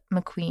into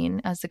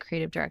McQueen as the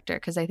creative director,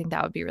 because I think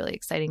that would be really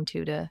exciting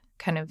too, to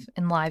kind of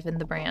enliven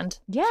the brand.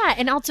 Yeah.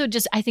 And also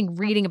just, I think,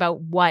 reading about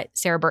what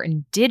Sarah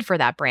Burton did for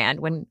that brand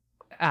when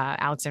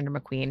Alexander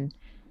McQueen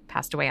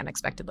passed away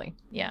unexpectedly.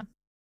 Yeah.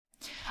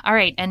 All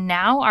right. And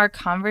now our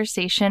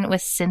conversation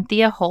with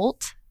Cynthia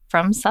Holt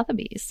from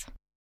Sotheby's.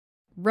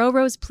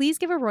 Rose, please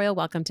give a royal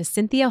welcome to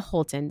Cynthia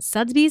Houlton,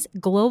 Sotheby's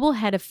global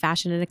head of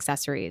fashion and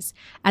accessories.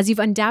 As you've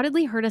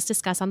undoubtedly heard us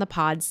discuss on the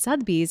pod,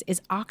 Sotheby's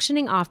is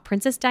auctioning off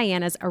Princess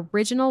Diana's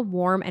original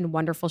warm and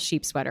wonderful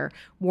sheep sweater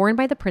worn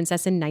by the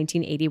princess in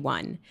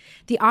 1981.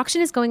 The auction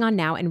is going on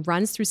now and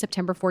runs through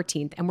September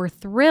 14th, and we're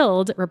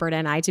thrilled, Roberta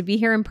and I, to be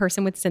here in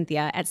person with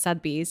Cynthia at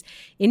Sotheby's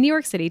in New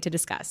York City to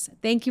discuss.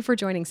 Thank you for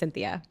joining,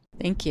 Cynthia.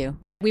 Thank you.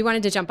 We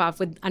wanted to jump off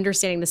with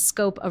understanding the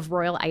scope of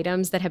royal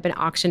items that have been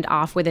auctioned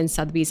off within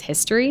Sotheby's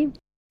history.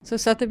 So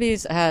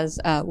Sotheby's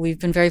we've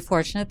been very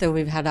fortunate that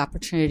we've had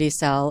opportunity to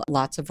sell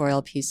lots of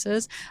royal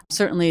pieces.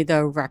 Certainly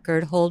the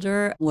record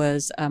holder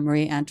was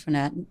Marie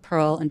Antoinette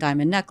pearl and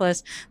diamond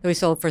necklace that we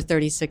sold for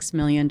 $36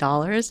 million.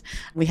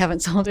 We haven't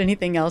sold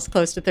anything else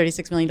close to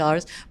 $36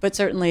 million, but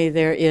certainly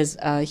there is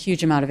a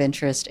huge amount of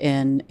interest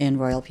in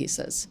royal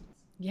pieces.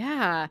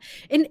 Yeah.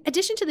 In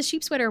addition to the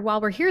sheep sweater,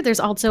 while we're here, there's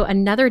also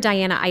another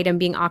Diana item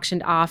being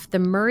auctioned off, the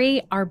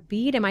Murray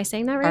Arbide, am I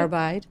saying that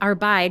right?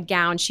 Arbide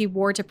gown she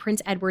wore to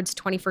Prince Edward's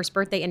 21st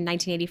birthday in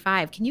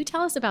 1985. Can you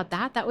tell us about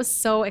that? That was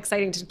so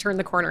exciting to turn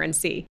the corner and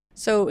see.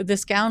 So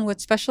this gown,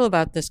 what's special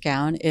about this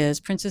gown is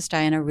Princess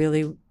Diana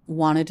really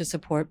wanted to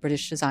support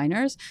British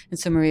designers, and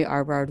so Marie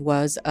Arbide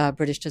was a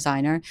British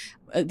designer.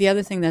 The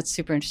other thing that's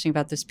super interesting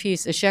about this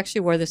piece is she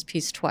actually wore this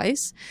piece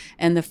twice,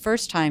 and the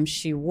first time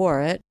she wore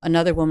it,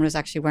 another woman was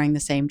actually wearing the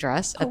same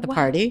dress at the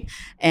party,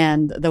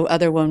 and the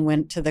other one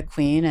went to the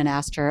Queen and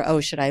asked her, "Oh,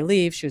 should I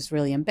leave?" She was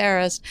really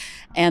embarrassed,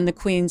 and the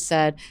Queen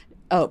said,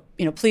 "Oh,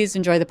 please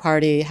enjoy the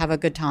party, have a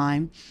good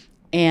time."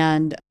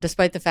 And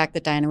despite the fact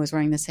that Diana was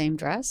wearing the same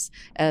dress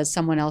as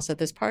someone else at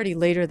this party,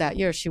 later that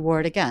year, she wore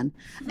it again.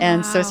 Wow.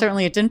 And so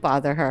certainly it didn't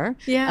bother her.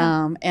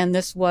 Yeah. And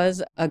this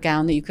was a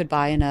gown that you could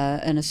buy in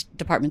a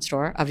department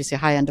store, obviously a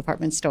high-end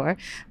department store.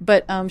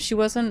 But she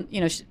wasn't,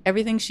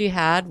 everything she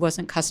had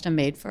wasn't custom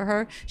made for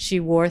her.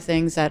 She wore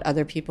things that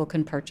other people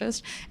can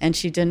purchase. And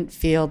she didn't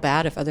feel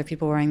bad if other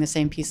people were wearing the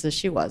same pieces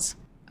she was.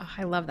 Oh,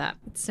 I love that.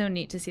 It's so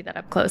neat to see that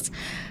up close.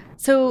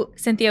 So,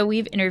 Cynthia,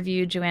 we've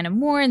interviewed Joanna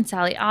Moore and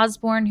Sally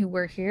Osborne, who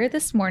were here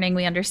this morning,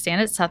 we understand,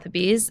 at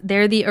Sotheby's.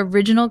 They're the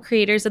original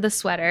creators of the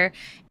sweater.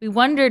 We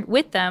wondered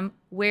with them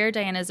where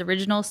Diana's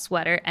original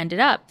sweater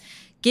ended up,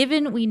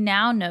 given we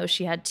now know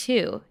she had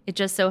two. It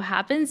just so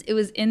happens it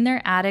was in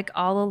their attic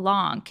all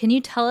along. Can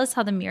you tell us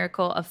how the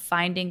miracle of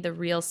finding the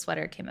real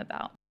sweater came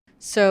about?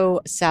 So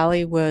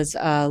Sally was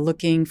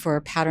looking for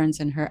patterns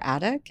in her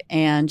attic,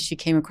 and she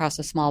came across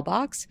a small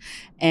box,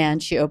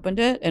 and she opened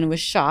it and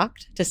was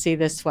shocked to see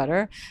this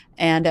sweater.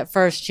 And at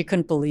first, she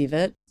couldn't believe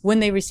it.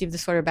 When they received the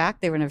sweater back,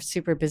 they were in a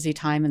super busy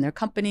time in their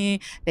company.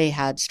 They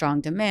had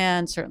strong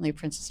demand. Certainly,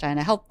 Princess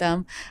Diana helped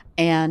them.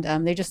 And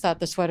they just thought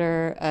the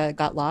sweater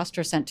got lost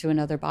or sent to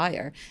another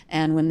buyer.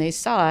 And when they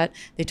saw it,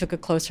 they took a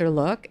closer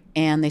look,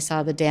 and they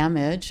saw the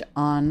damage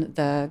on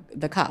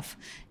the cuff.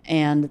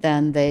 And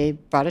then they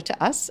brought it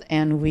to us,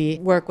 and we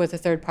work with a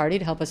third party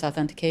to help us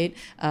authenticate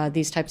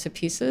these types of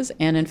pieces.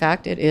 And in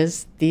fact, it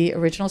is the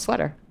original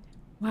sweater.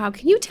 Wow.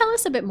 Can you tell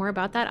us a bit more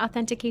about that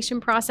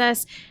authentication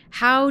process?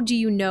 How do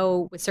you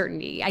know with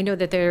certainty? I know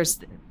that there's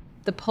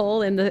the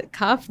pull in the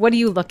cuff. What do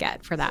you look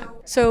at for that?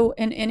 So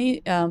in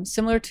any,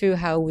 similar to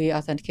how we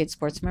authenticate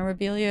sports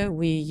memorabilia,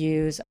 we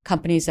use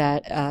companies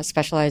that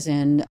specialize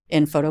in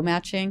photo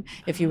matching.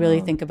 If you really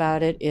think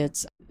about it,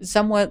 it's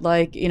somewhat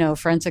like,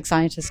 forensic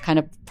scientists kind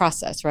of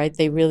process, right?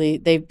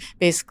 They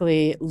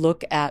basically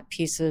look at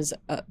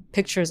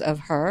pictures of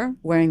her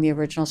wearing the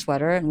original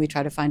sweater, and we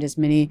try to find as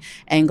many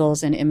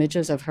angles and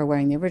images of her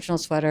wearing the original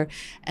sweater.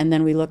 And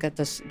then we look at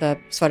the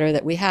sweater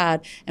that we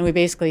had, and we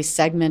basically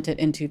segment it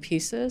into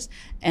pieces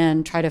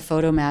and try to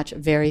photo match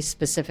very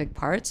specific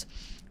parts.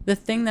 The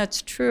thing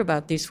that's true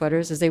about these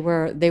sweaters is they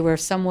were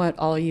somewhat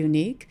all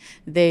unique.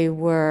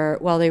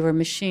 While they were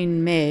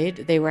machine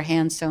made, they were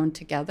hand sewn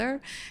together.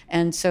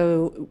 And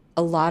so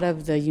a lot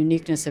of the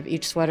uniqueness of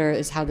each sweater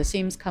is how the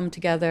seams come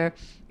together,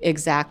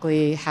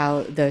 exactly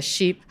how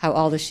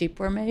all the sheep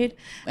were made.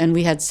 And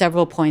we had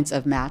several points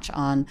of match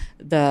on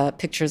the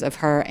pictures of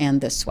her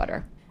and this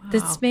sweater.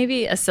 This may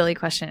be a silly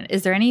question.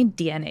 Is there any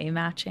DNA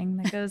matching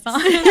that goes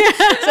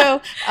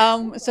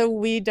on? So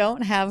we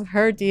don't have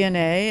her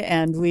DNA,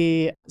 and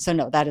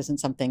no, that isn't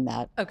something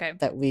that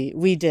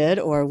we did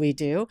or we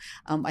do.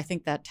 I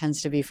think that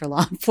tends to be for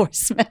law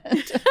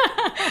enforcement.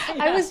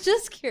 I was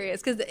just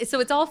curious so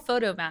it's all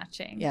photo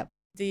matching. Yep.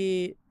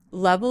 The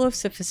level of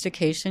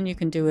sophistication you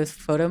can do with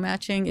photo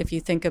matching, if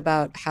you think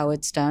about how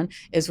it's done,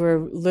 is we're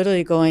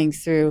literally going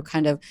through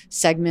kind of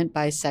segment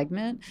by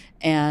segment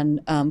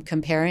and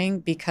comparing,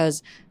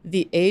 because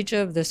the age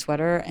of the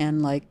sweater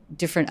and like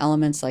different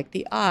elements like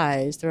the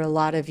eyes, there are a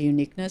lot of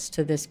uniqueness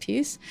to this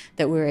piece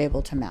that we were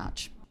able to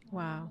match.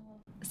 Wow.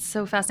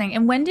 So fascinating.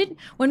 And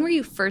when were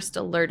you first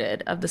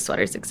alerted of the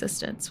sweater's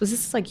existence? Was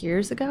this like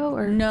years ago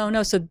or?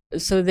 No. So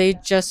they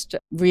just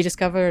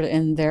rediscovered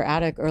in their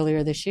attic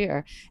earlier this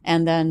year.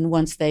 And then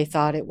once they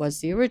thought it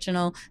was the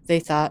original, they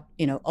thought,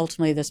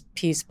 ultimately this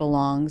piece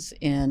belongs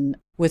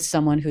with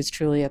someone who's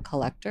truly a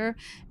collector.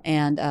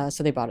 And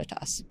so they brought it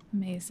to us.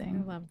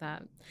 Amazing. I love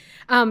that.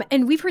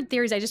 And we've heard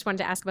theories. I just wanted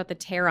to ask about the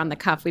tear on the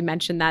cuff. We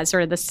mentioned that,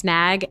 sort of the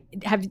snag.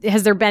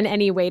 Has there been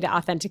any way to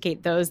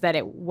authenticate those, that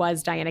it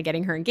was Diana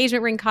getting her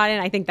engagement ring caught in?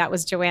 I think that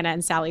was Joanna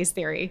and Sally's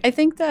theory. I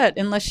think that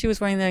unless she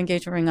was wearing the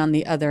engagement ring on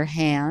the other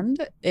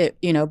hand,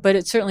 but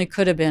it certainly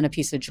could have been a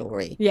piece of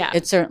jewelry. Yeah.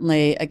 It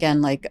certainly,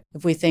 again, like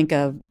if we think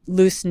of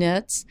loose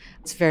knits,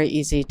 it's very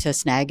easy to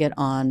snag it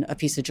on a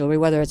piece of jewelry,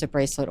 whether it's a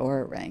bracelet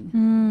or a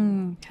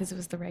ring. Because it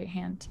was the right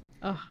hand.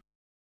 Oh.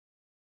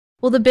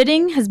 Well, the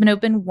bidding has been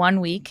open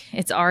 1 week.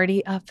 It's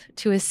already up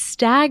to a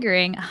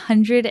staggering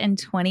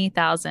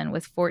 $120,000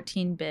 with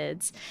 14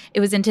 bids.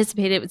 It was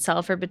anticipated it would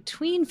sell for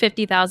between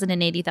 $50,000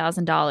 and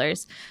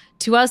 $80,000.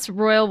 To us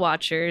royal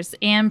watchers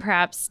and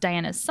perhaps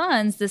Diana's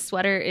sons, this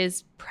sweater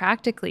is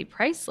practically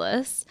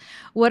priceless.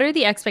 What are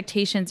the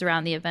expectations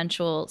around the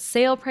eventual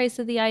sale price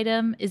of the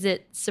item? Is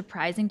it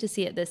surprising to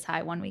see it this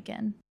high one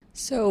weekend?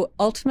 So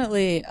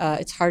ultimately,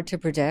 it's hard to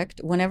predict.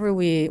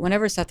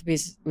 Whenever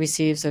Sotheby's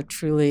receives a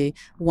truly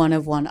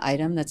one-of-one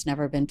item that's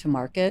never been to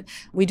market,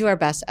 we do our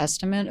best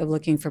estimate of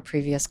looking for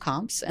previous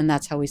comps, and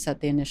that's how we set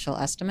the initial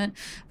estimate.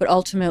 But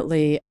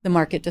ultimately, the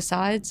market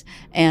decides,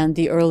 and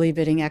the early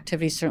bidding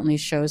activity certainly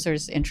shows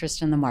there's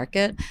interest in the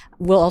market.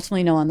 We'll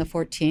ultimately know on the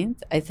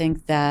 14th. I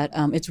think that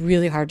it's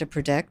really hard to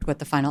predict what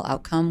the final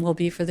outcome will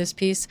be for this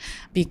piece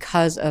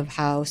because of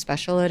how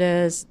special it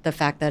is, the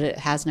fact that it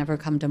has never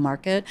come to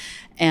market.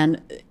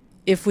 And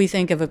if we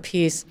think of a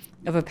piece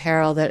of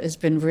apparel that has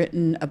been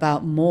written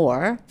about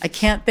more, I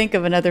can't think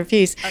of another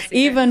piece,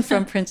 even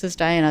from Princess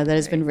Diana, that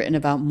has been written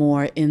about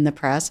more in the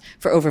press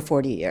for over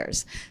 40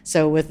 years.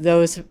 So with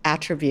those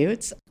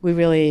attributes,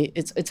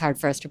 it's hard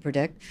for us to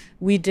predict.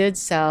 We did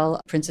sell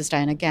Princess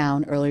Diana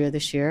gown earlier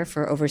this year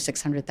for over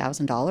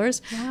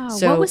 $600,000. Wow.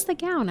 So what was the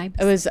gown? It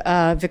was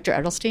Victor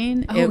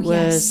Edelstein. Oh, it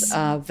was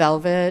yes.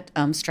 velvet,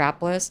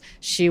 strapless.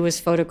 She was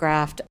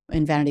photographed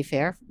in Vanity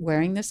Fair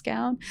wearing this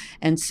gown.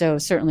 And so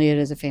certainly it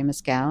is a famous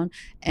gown.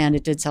 And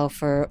it did sell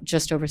for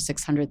just over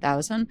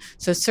 $600,000.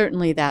 So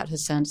certainly that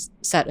has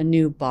set a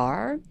new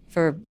bar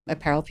for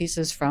apparel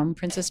pieces from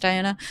Princess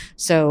Diana.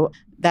 So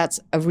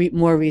that's a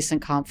more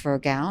recent comp for a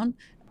gown,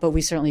 but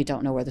we certainly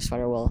don't know where the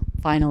sweater will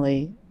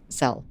finally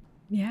sell.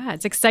 Yeah,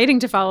 it's exciting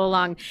to follow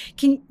along.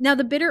 Now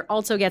the bidder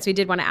also gets, we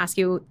did want to ask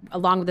you,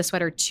 along with the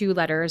sweater, 2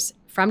 letters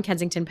from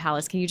Kensington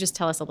Palace. Can you just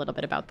tell us a little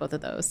bit about both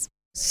of those?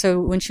 So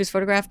when she was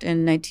photographed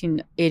in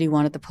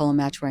 1981 at the polo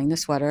match wearing the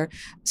sweater,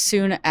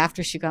 soon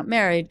after she got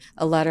married,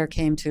 a letter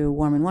came to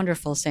Warm and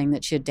Wonderful saying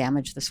that she had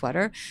damaged the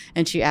sweater.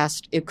 And she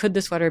asked, could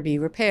the sweater be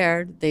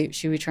repaired?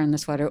 She returned the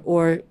sweater,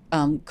 or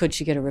could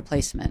she get a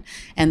replacement?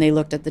 And they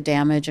looked at the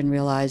damage and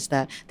realized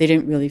that they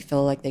didn't really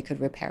feel like they could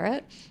repair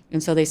it.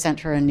 And so they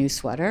sent her a new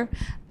sweater.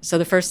 So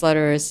the first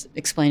letter is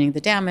explaining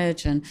the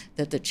damage and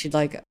that she'd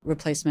like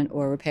replacement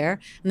or repair.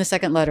 And the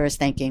second letter is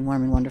thanking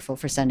Warm and Wonderful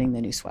for sending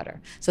the new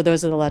sweater. So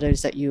those are the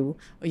letters that you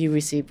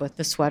received with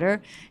the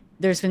sweater.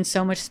 There's been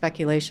so much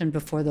speculation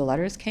before the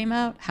letters came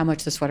out, how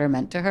much the sweater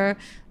meant to her.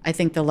 I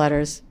think the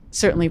letters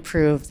certainly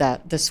prove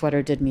that the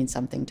sweater did mean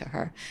something to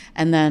her.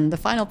 And then the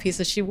final piece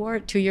is she wore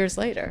it 2 years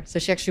later. So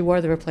she actually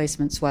wore the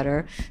replacement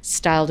sweater,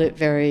 styled it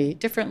very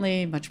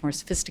differently, much more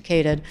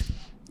sophisticated.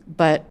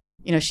 But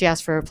she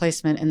asked for a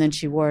replacement, and then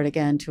she wore it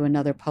again to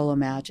another polo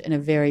match in a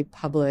very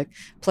public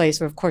place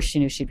where, of course, she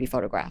knew she'd be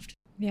photographed.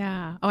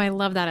 Yeah. Oh, I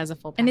love that as a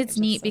full package. And it's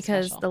neat so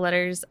because special. the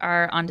letters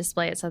are on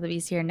display at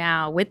Sotheby's here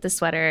now with the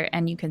sweater,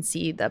 and you can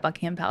see the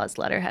Buckingham Palace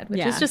letterhead,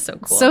 which is just so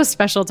cool. So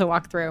special to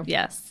walk through.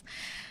 Yes.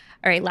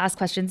 All right, last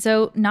question.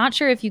 So not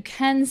sure if you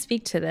can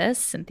speak to this,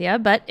 Cynthia,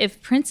 but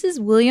if Princes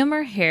William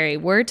or Harry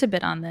were to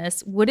bid on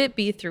this, would it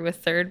be through a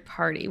third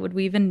party? Would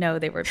we even know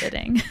they were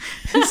bidding?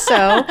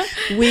 So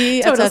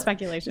total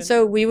speculation.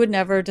 So we would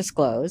never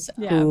disclose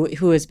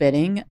who is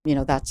bidding.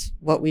 That's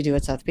what we do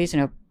at Sotheby's.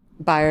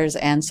 Buyers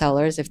and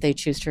sellers, if they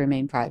choose to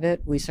remain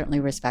private, we certainly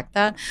respect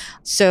that.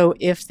 So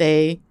if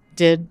they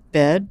did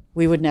bid,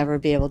 we would never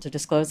be able to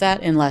disclose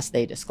that unless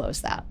they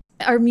disclose that.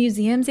 Are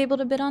museums able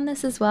to bid on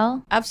this as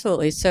well?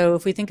 Absolutely. So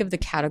if we think of the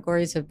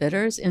categories of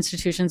bidders,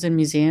 institutions and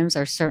museums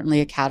are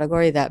certainly a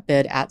category that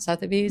bid at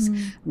Sotheby's,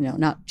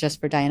 not just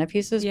for Diana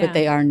pieces, but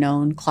they are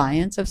known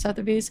clients of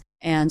Sotheby's.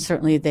 And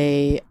certainly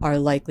they are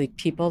likely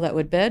people that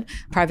would bid.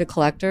 Private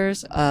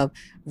collectors of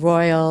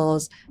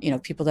royals,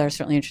 people that are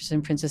certainly interested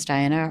in Princess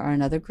Diana are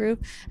another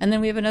group. And then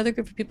we have another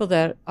group of people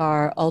that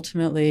are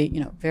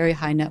ultimately, very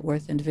high net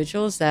worth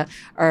individuals that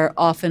are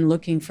often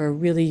looking for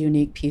really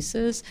unique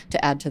pieces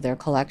to add to their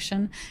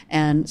collection.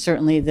 And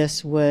certainly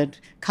this would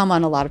come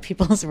on a lot of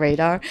people's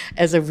radar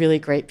as a really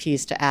great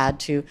piece to add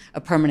to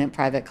a permanent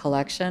private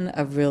collection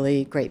of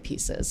really great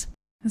pieces.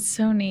 That's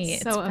so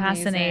neat. So it's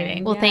fascinating.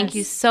 amazing. Well, thank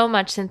you so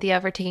much, Cynthia,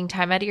 for taking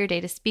time out of your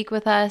day to speak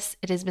with us.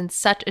 It has been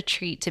such a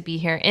treat to be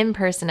here in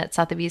person at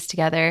Sotheby's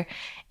together,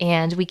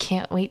 and we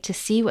can't wait to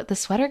see what the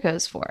sweater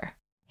goes for.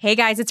 Hey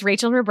guys, it's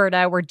Rachel and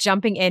Roberta. We're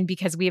jumping in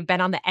because we have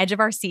been on the edge of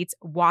our seats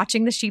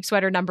watching the sheep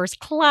sweater numbers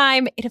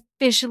climb. It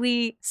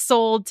officially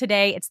sold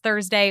today. It's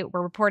Thursday.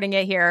 We're reporting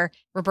it here.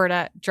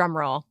 Roberta, drum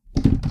roll.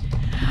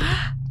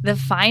 The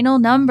final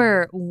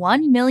number,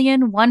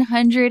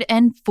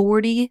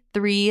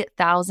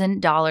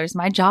 $1,143,000.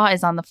 My jaw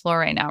is on the floor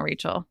right now,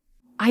 Rachel.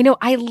 I know.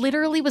 I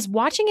literally was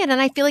watching it,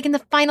 and I feel like in the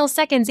final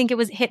seconds, I think it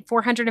was hit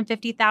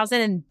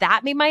 450,000, and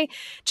that made my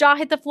jaw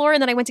hit the floor.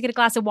 And then I went to get a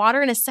glass of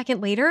water, and a second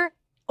later,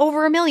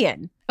 over $1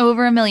 million.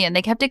 Over $1 million.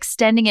 They kept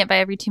extending it by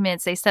every 2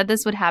 minutes. They said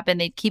this would happen.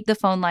 They'd keep the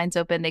phone lines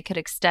open. They could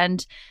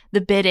extend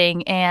the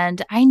bidding.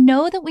 And I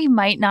know that we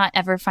might not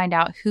ever find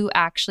out who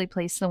actually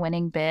placed the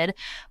winning bid,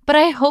 but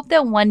I hope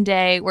that one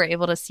day we're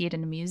able to see it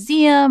in a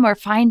museum or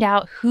find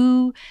out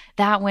who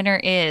that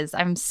winner is.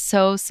 I'm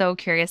so, so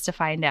curious to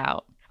find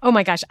out. Oh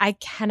my gosh, I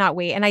cannot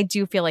wait. And I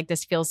do feel like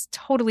this feels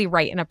totally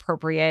right and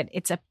appropriate.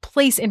 It's a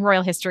place in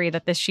royal history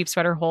that this sheep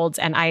sweater holds.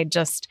 And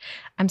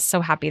I'm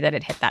so happy that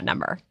it hit that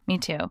number. Me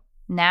too.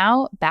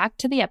 Now back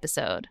to the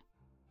episode.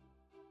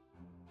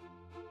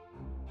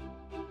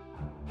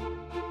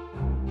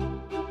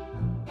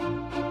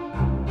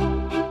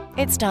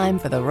 It's time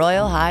for the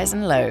royal highs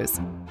and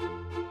lows.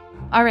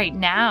 All right,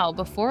 now,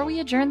 before we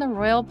adjourn the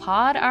royal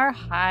pod, our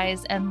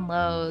highs and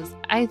lows.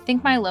 I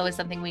think my low is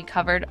something we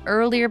covered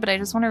earlier, but I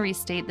just want to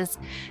restate this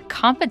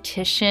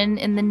competition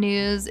in the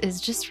news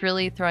is just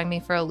really throwing me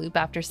for a loop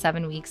after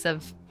 7 weeks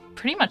of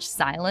pretty much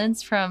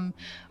silence from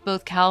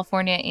both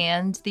California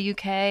and the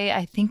UK.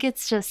 I think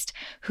it's just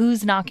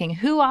who's knocking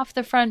who off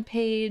the front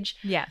page.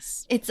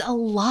 Yes. It's a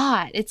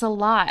lot. It's a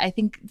lot. I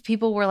think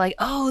people were like,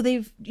 oh,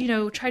 they've,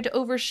 tried to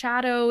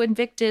overshadow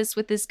Invictus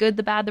with this Good,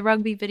 the Bad, the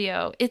Rugby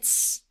video.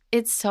 It's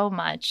so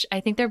much.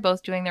 I think they're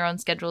both doing their own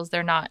schedules.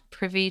 They're not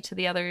privy to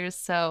the others.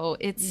 So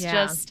it's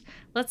just,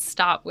 let's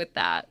stop with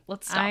that.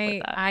 Let's stop with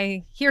that.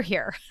 I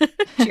hear.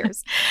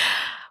 Cheers.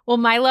 Well,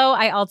 Milo,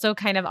 I also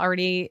kind of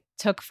already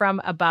took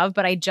from above,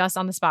 but I just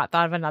on the spot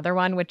thought of another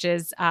one, which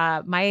is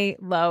my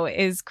low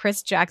is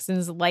Chris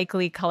Jackson's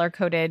likely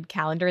color-coded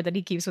calendar that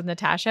he keeps with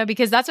Natasha,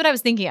 because that's what I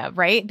was thinking of,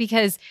 right?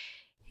 Because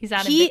he's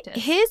at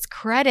Invictus. His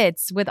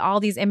credits with all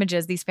these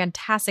images, these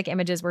fantastic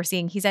images we're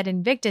seeing. He's at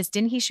Invictus.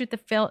 Didn't he shoot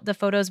the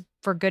photos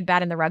for Good,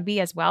 Bad, and the Rugby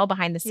as well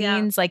behind the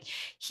scenes? Yeah. Like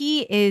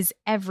he is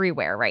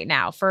everywhere right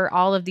now for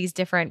all of these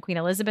different Queen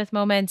Elizabeth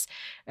moments,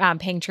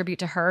 paying tribute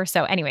to her.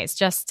 So anyways,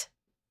 just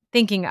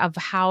thinking of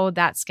how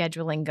that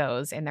scheduling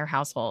goes in their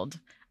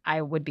household,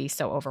 I would be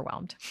so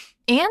overwhelmed.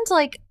 And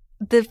like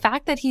the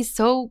fact that he's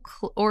so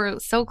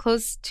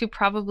close to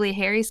probably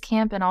Harry's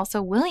camp and also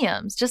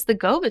William's, just the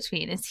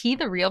go-between. Is he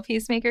the real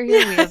peacemaker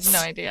here? We have no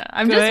idea.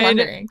 I'm just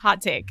wondering.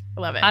 Hot take.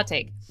 Love it. Hot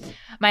take.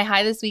 My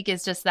high this week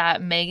is just that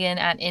Meghan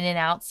at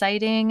In-N-Out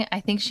sighting.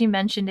 I think she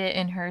mentioned it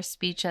in her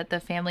speech at the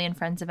Family and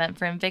Friends event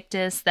for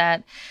Invictus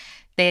that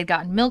they had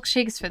gotten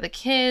milkshakes for the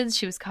kids.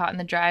 She was caught in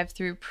the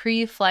drive-through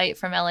pre-flight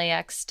from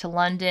LAX to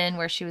London,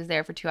 where she was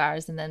there for 2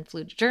 hours and then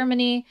flew to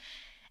Germany.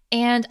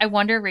 And I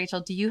wonder,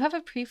 Rachel, do you have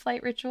a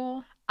pre-flight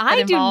ritual?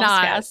 I do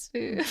not, fast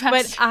food,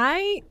 but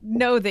I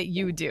know that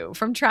you do.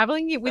 From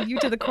traveling with you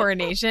to the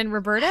coronation,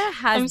 Roberta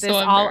has this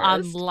all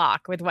on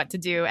lock with what to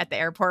do at the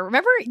airport.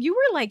 Remember, you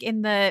were like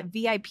in the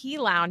VIP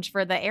lounge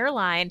for the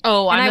airline.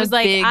 Oh, and I was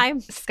like, big I'm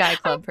Sky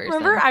Club person.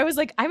 Remember, I was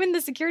like, I'm in the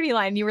security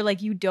line. You were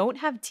like, you don't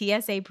have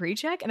TSA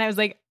pre-check, and I was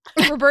like,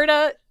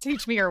 Roberta,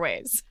 teach me your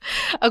ways.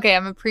 Okay,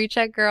 I'm a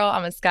pre-check girl.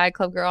 I'm a Sky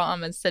Club girl.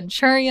 I'm a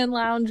Centurion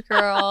Lounge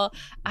girl.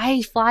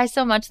 I fly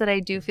so much that I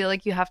do feel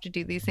like you have to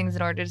do these things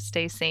in order to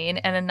stay sane.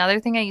 And another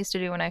thing I used to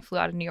do when I flew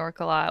out of New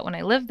York a lot, when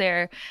I lived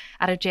there,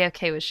 out of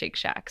JFK was Shake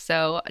Shack.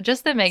 So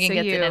just that Meghan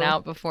gets in and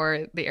out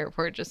before the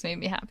airport just made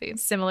me happy.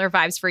 Similar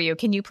vibes for you.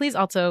 Can you please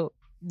also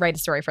write a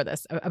story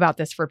about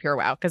this for Pure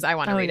Wow? Because I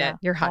want to read it.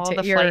 Your hot take.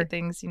 All the flight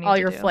things you need all to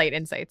your do. Flight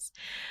insights.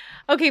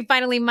 Okay,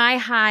 finally, my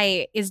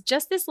high is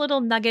just this little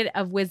nugget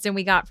of wisdom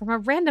we got from a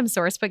random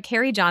source, but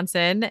Carrie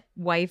Johnson,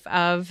 wife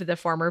of the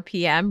former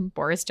PM,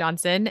 Boris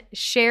Johnson,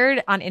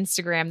 shared on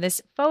Instagram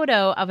this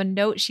photo of a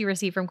note she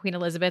received from Queen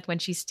Elizabeth when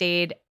she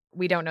stayed,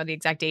 we don't know the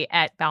exact date,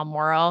 at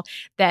Balmoral,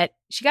 that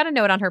she got a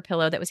note on her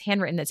pillow that was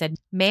handwritten that said,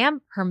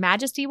 "Ma'am, Her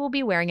Majesty will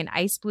be wearing an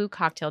ice blue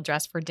cocktail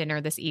dress for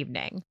dinner this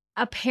evening."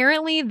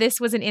 Apparently,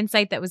 this was an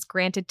insight that was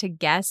granted to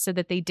guests so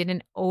that they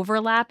didn't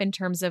overlap in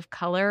terms of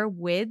color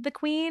with the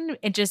queen.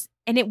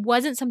 And it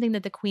wasn't something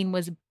that the queen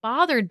was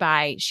bothered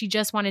by. She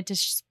just wanted to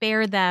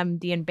spare them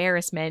the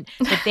embarrassment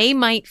that they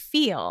might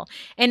feel.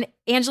 And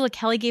Angela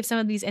Kelly gave some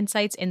of these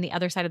insights in The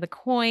Other Side of the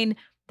Coin,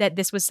 that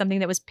this was something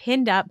that was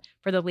pinned up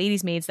for the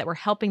ladies' maids that were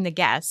helping the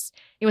guests.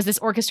 It was this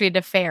orchestrated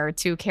affair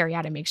to carry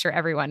out and make sure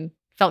everyone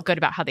felt good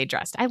about how they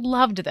dressed. I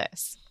loved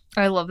this.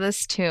 I love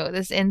this too,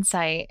 this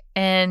insight.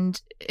 And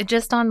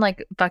just on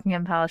like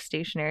Buckingham Palace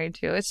stationery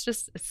too. It's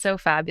so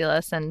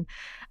fabulous. And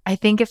I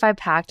think if I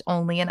packed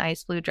only an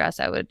ice blue dress,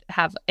 I would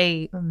have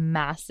a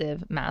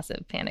massive,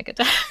 massive panic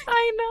attack.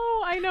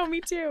 I know,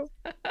 me too.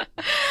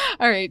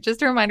 All right,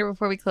 just a reminder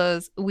before we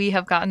close, we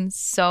have gotten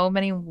so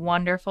many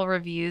wonderful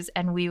reviews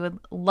and we would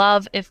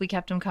love if we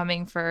kept them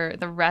coming for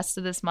the rest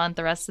of this month,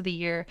 the rest of the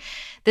year.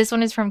 This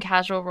one is from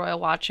Casual Royal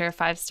Watcher,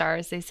 5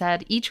 stars. They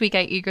said, each week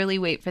I eagerly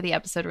wait for the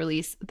episode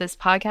release. This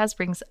podcast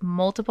brings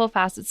multiple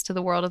facets to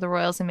the world of the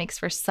royals and makes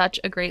for such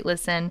a great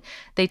listen.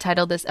 They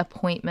titled this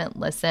Appointment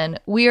Listen.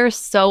 We are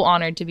so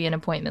honored to be an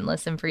appointment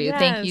listen for you. Yes.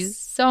 Thank you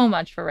so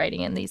much for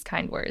writing in these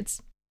kind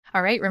words.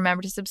 All right,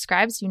 remember to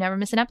subscribe so you never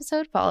miss an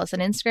episode. Follow us on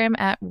Instagram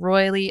at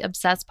Royally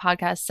Obsessed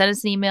Podcast. Send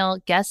us an email,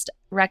 guest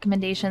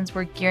recommendations.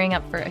 We're gearing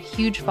up for a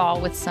huge fall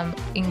with some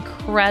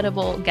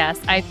incredible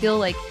guests. I feel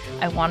like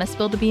I want to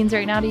spill the beans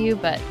right now to you,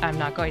 but I'm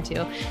not going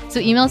to. So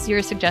email us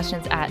your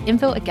suggestions at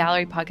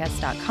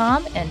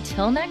info@gallerypodcast.com.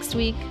 Until next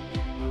week,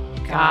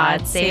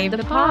 God save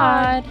the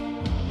pod.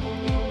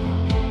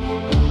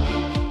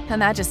 Her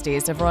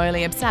Majesties of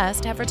Royally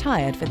Obsessed have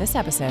retired for this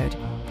episode.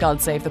 God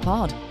save the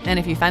pod. And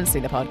if you fancy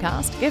the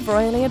podcast, give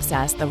Royally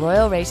Obsessed the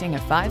royal rating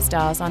of 5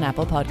 stars on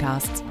Apple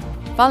Podcasts.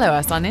 Follow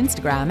us on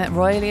Instagram at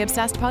Royally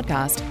Obsessed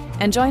Podcast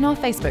and join our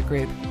Facebook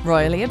group,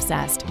 Royally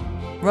Obsessed.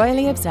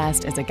 Royally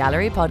Obsessed is a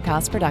Gallery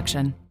Podcast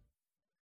production.